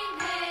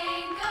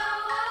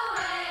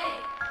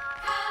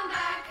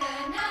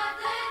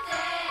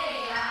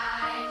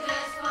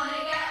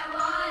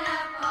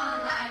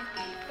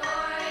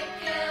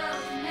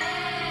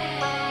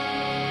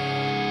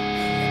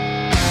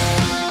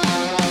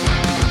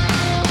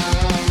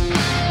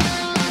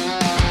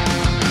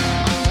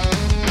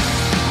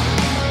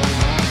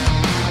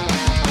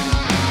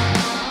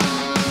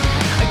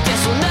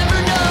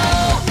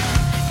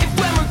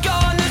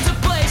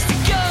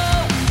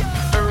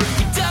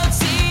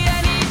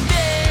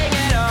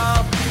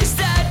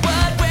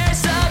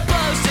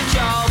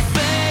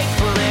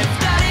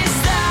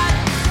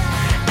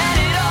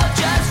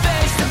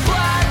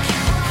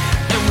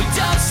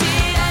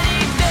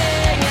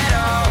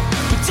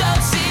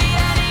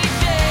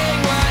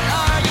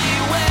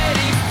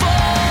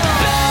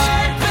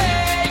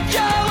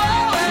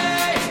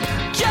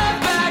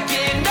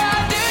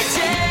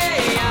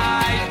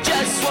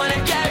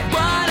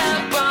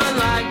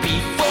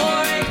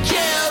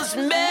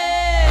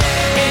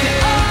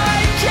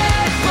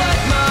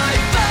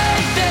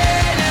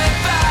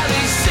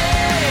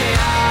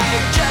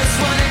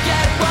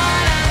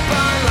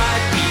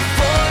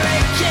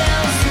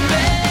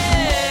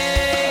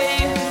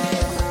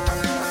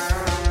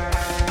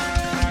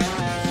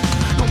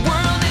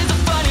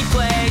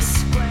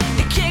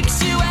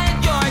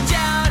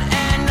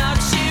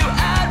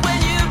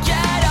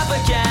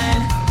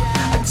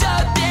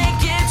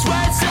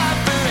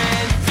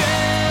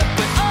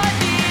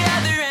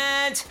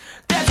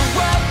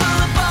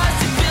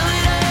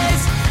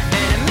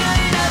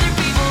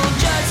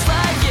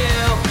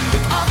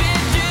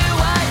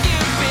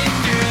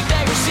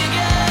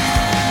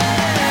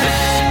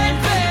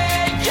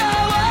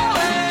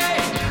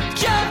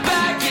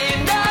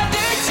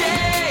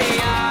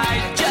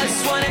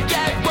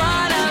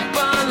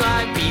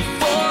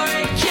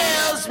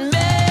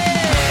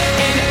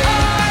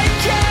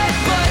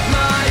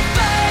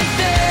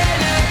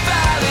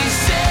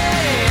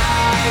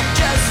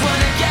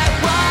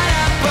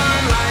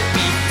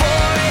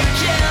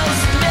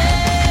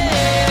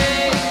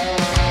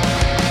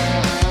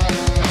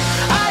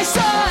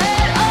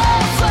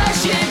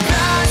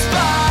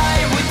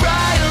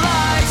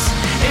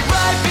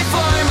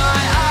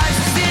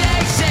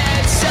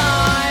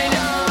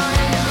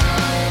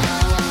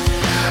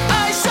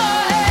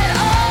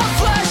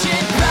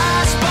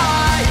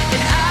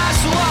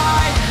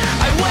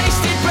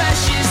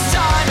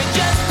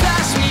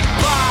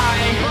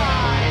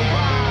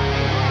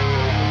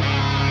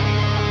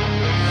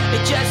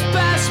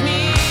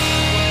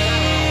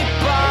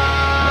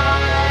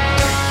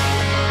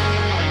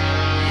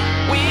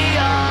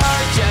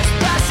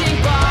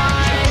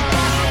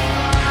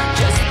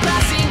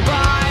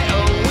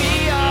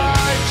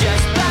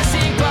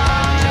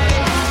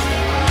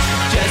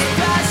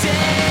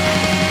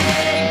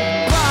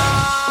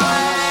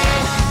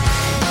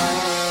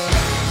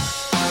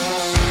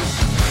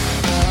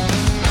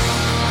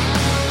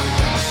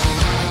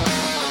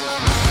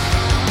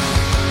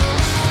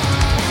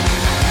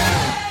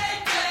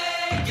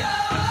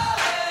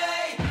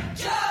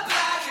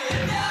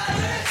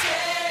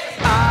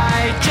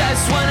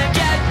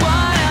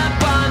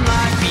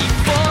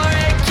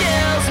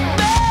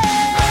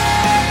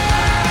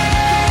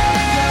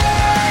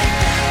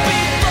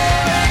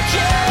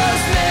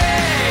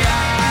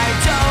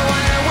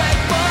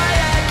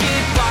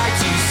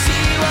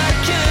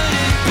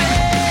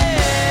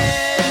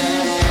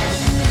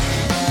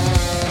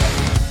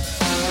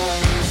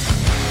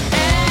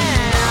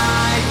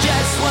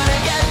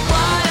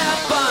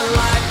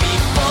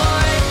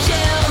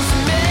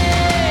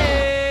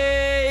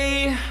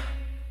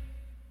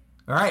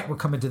 We're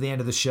coming to the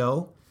end of the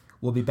show.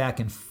 We'll be back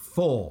in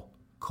full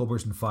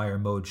Cobras and Fire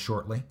mode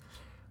shortly.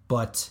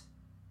 But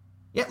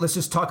yeah, let's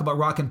just talk about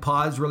Rockin'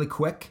 Pods really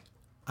quick.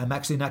 I'm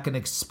actually not going to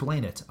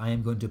explain it. I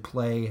am going to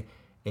play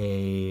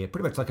a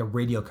pretty much like a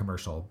radio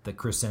commercial that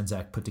Chris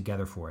Senzak put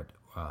together for it.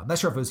 I'm not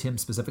sure if it was him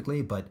specifically,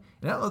 and I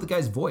don't know the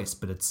guy's voice,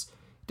 but it's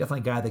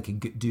definitely a guy that can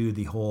do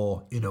the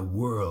whole In a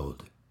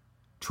World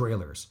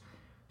trailers.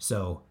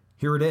 So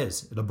here it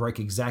is. It'll break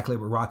exactly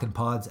what Rockin'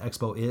 Pods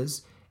Expo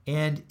is.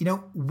 And,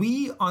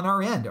 we on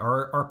our end,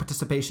 our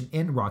participation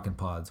in Rockin'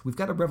 Pods, we've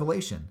got a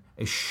revelation,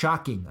 a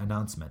shocking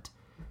announcement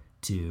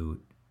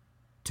to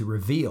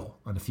reveal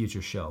on a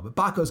future show. But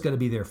Baco's going to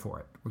be there for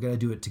it. We're going to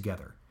do it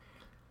together.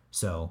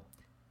 So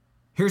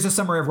here's a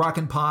summary of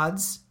Rockin'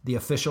 Pods, the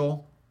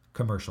official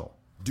commercial.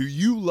 Do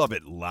you love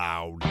it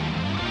loud?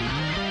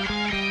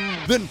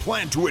 Then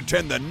plan to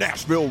attend the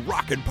Nashville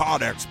Rockin'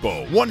 Pod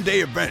Expo,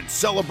 one-day event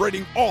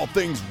celebrating all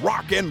things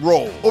rock and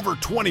roll. Over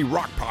 20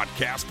 rock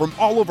podcasts from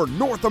all over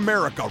North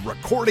America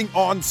recording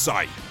on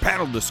site.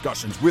 Panel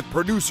discussions with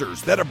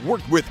producers that have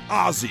worked with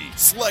Ozzy,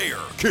 Slayer,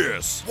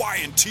 Kiss,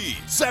 Y&T,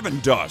 Seven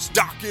Dust,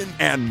 Dokken,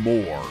 and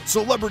more.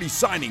 Celebrity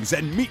signings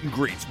and meet and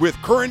greets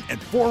with current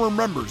and former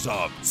members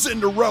of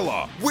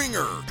Cinderella,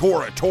 Winger,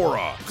 Tora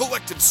Tora,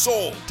 Collected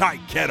Soul,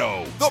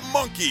 Taiketo, The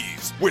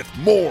Monkees, with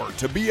more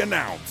to be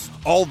announced.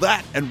 All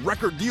that and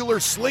record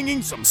dealers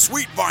slinging some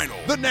sweet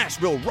vinyl. The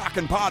Nashville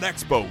Rockin' Pod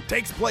Expo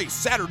takes place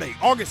Saturday,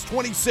 August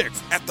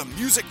 26th at the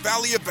Music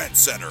Valley Event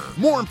Center.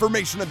 More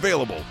information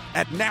available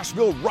at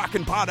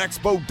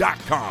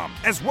NashvilleRockinPodExpo.com,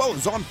 as well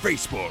as on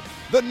Facebook.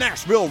 The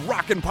Nashville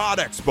Rockin' Pod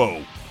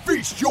Expo.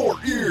 Feast your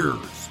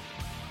ears.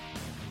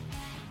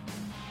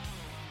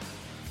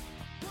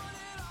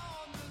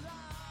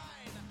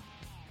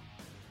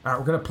 All right,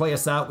 we're going to play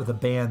us out with a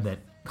band that,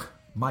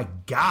 my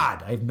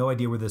God, I have no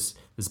idea where this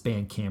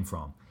band came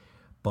from.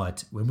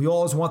 But when we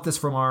always want this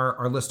from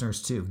our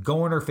listeners too,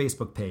 go on our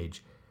Facebook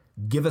page.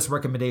 Give us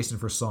recommendations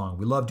for song.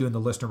 We love doing the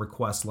listener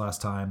requests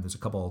last time. There's a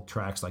couple of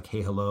tracks like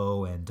Hey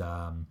Hello and,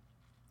 I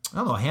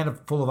don't know, a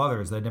handful of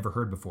others that I'd never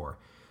heard before.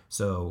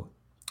 So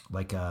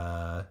like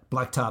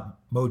Blacktop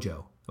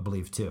Mojo, I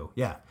believe too.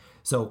 Yeah.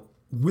 So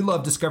we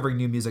love discovering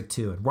new music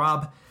too. And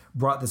Rob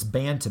brought this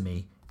band to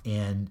me,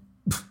 and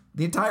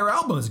the entire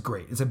album is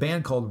great. It's a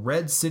band called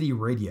Red City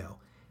Radio.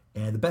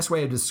 And the best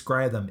way to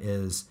describe them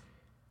is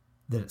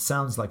that it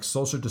sounds like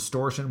Social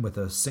Distortion with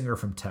a singer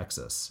from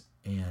Texas.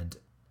 And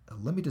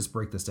let me just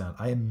break this down.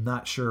 I am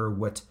not sure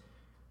what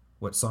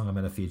song I'm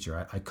going to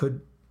feature. I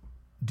could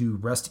do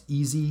Rest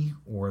Easy,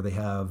 or they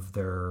have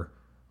their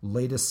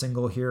latest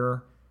single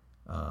here.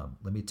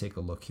 Let me take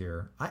a look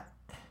here.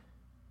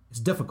 It's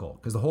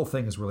difficult because the whole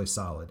thing is really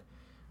solid.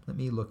 Let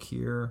me look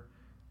here.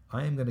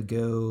 I am going to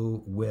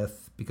go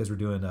with, because we're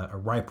doing a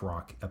Ripe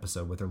Rock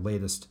episode with their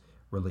latest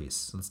release.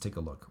 So let's take a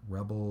look.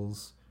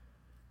 Rebels.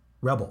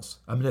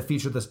 I'm going to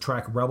feature this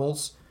track,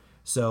 Rebels.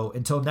 So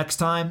until next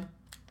time,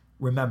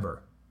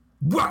 remember,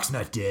 rock's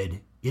not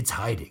dead, it's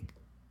hiding.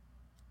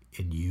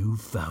 And you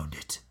found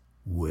it.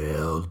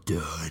 Well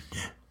done.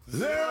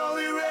 They're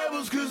only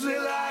rebels cause they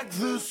like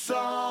the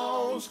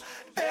songs,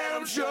 and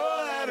I'm sure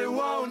that it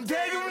won't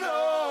take them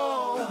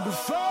long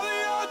before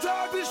they all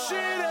talk this shit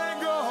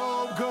and go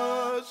home,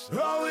 cause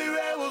they're only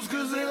rebels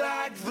cause they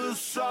like the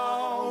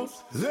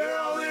songs. They're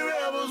only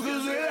rebels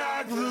cause they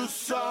like the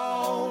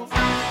songs.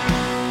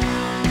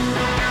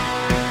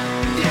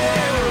 Yeah,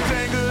 there was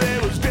anger,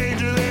 there was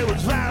danger, there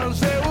was violence,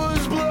 there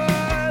was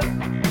blood.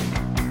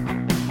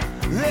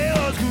 There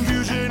was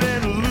confusion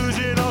and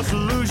illusion, all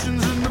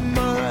solutions in the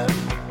mud.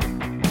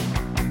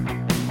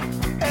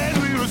 As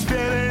we were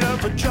standing up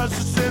for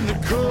justice in the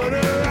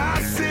corner,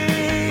 I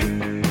see.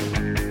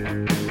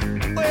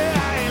 Well,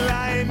 I ain't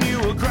lying, you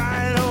were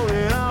crying,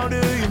 holding on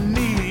to your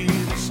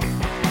knees.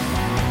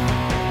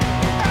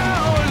 I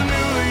always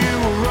knew that you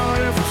were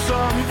running for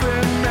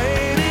something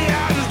made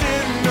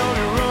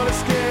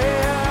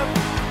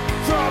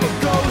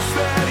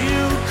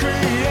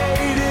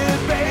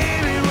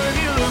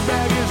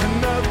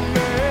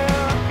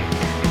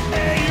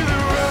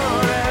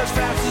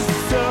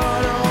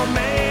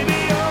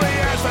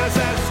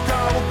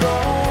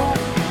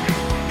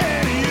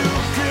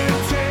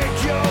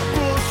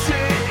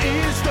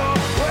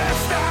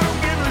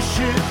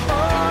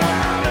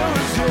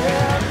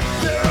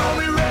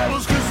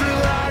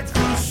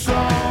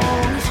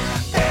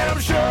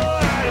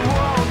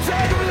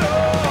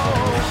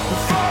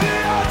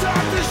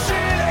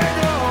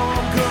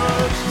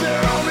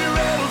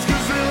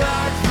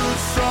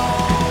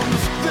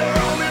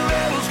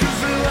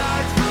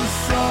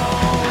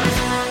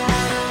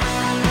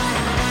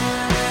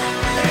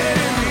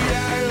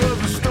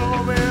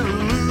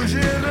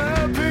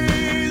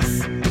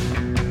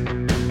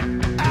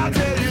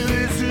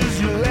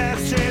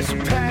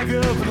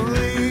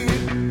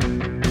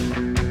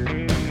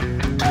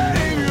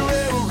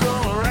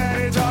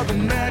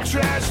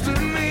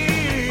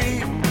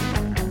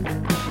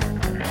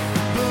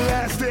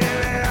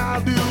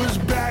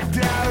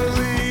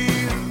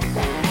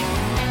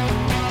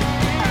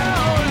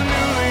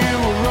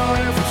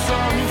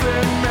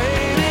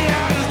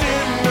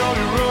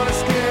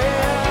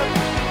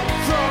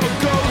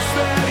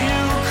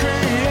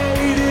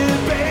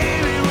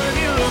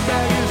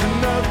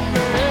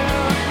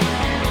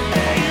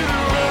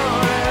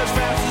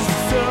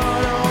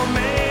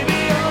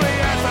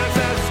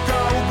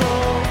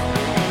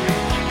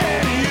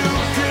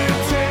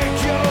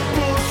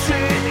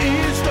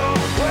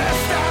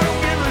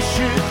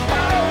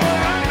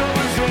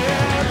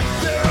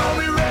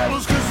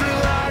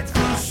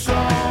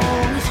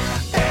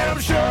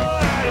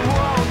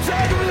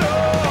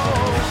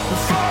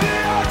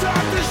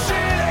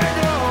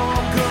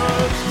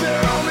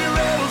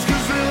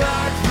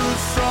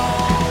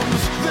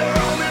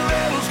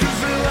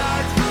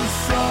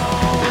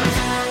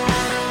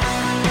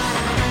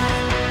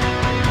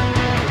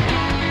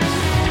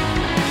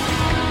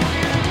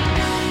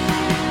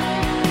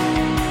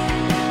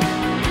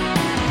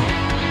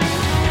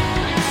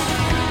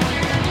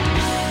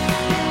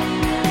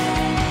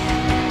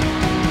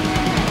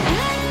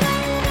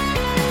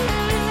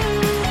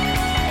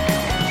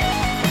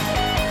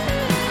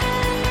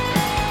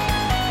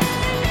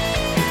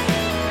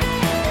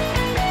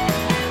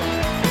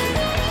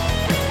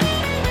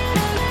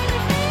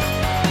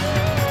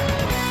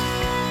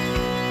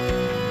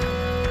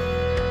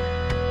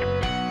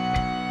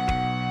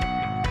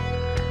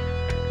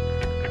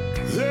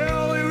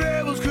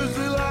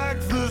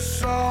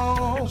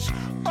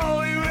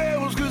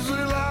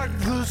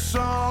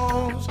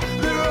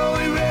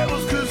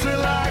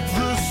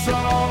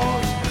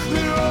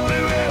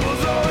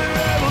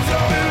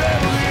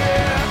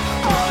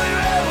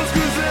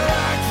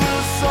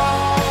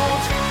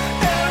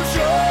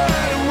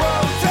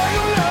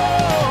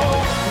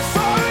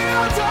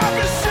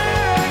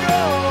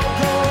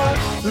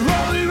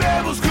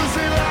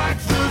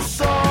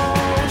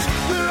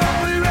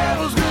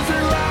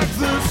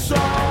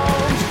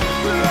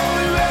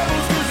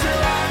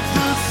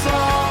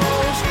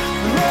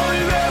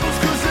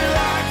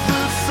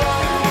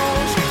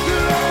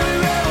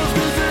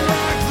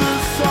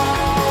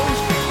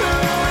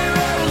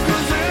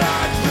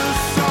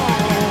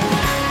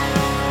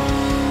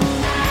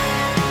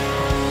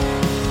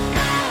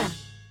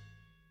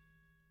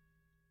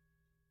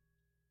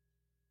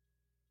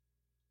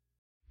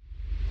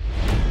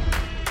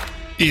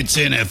It's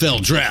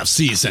NFL draft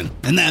season,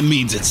 and that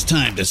means it's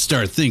time to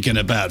start thinking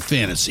about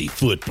fantasy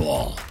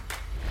football.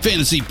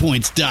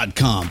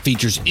 FantasyPoints.com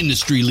features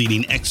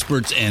industry-leading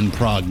experts and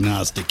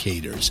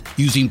prognosticators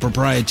using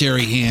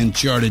proprietary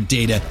hand-charted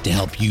data to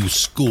help you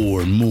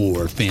score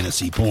more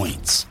fantasy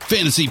points.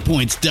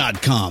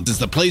 FantasyPoints.com is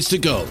the place to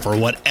go for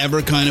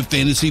whatever kind of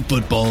fantasy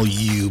football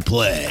you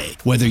play.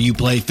 Whether you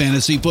play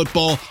fantasy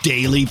football,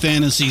 daily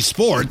fantasy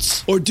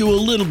sports, or do a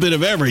little bit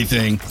of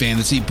everything,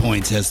 Fantasy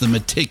Points has the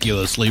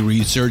meticulously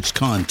researched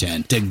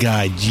content to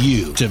guide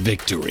you to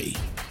victory.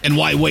 And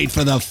why wait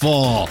for the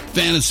fall?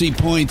 Fantasy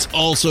Points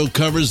also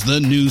covers the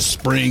new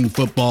spring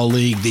football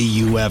league,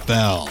 the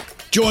UFL.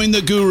 Join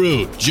the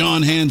guru,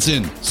 John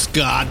Hansen,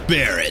 Scott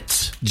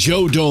Barrett,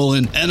 Joe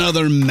Dolan, and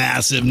other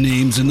massive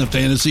names in the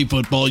fantasy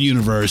football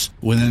universe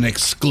with an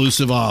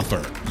exclusive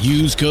offer.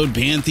 Use code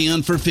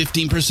Pantheon for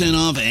 15%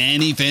 off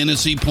any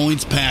Fantasy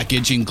Points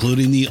package,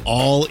 including the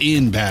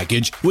all-in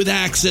package, with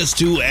access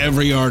to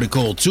every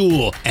article,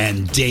 tool,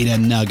 and data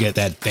nugget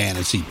that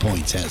Fantasy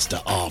Points has to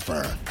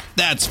offer.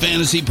 That's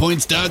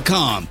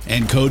FantasyPoints.com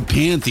and code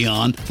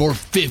Pantheon for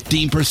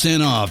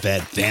 15% off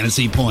at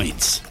Fantasy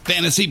Points.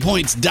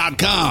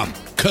 FantasyPoints.com,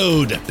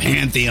 code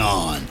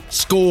Pantheon.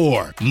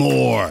 Score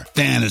more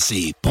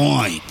fantasy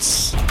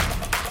points.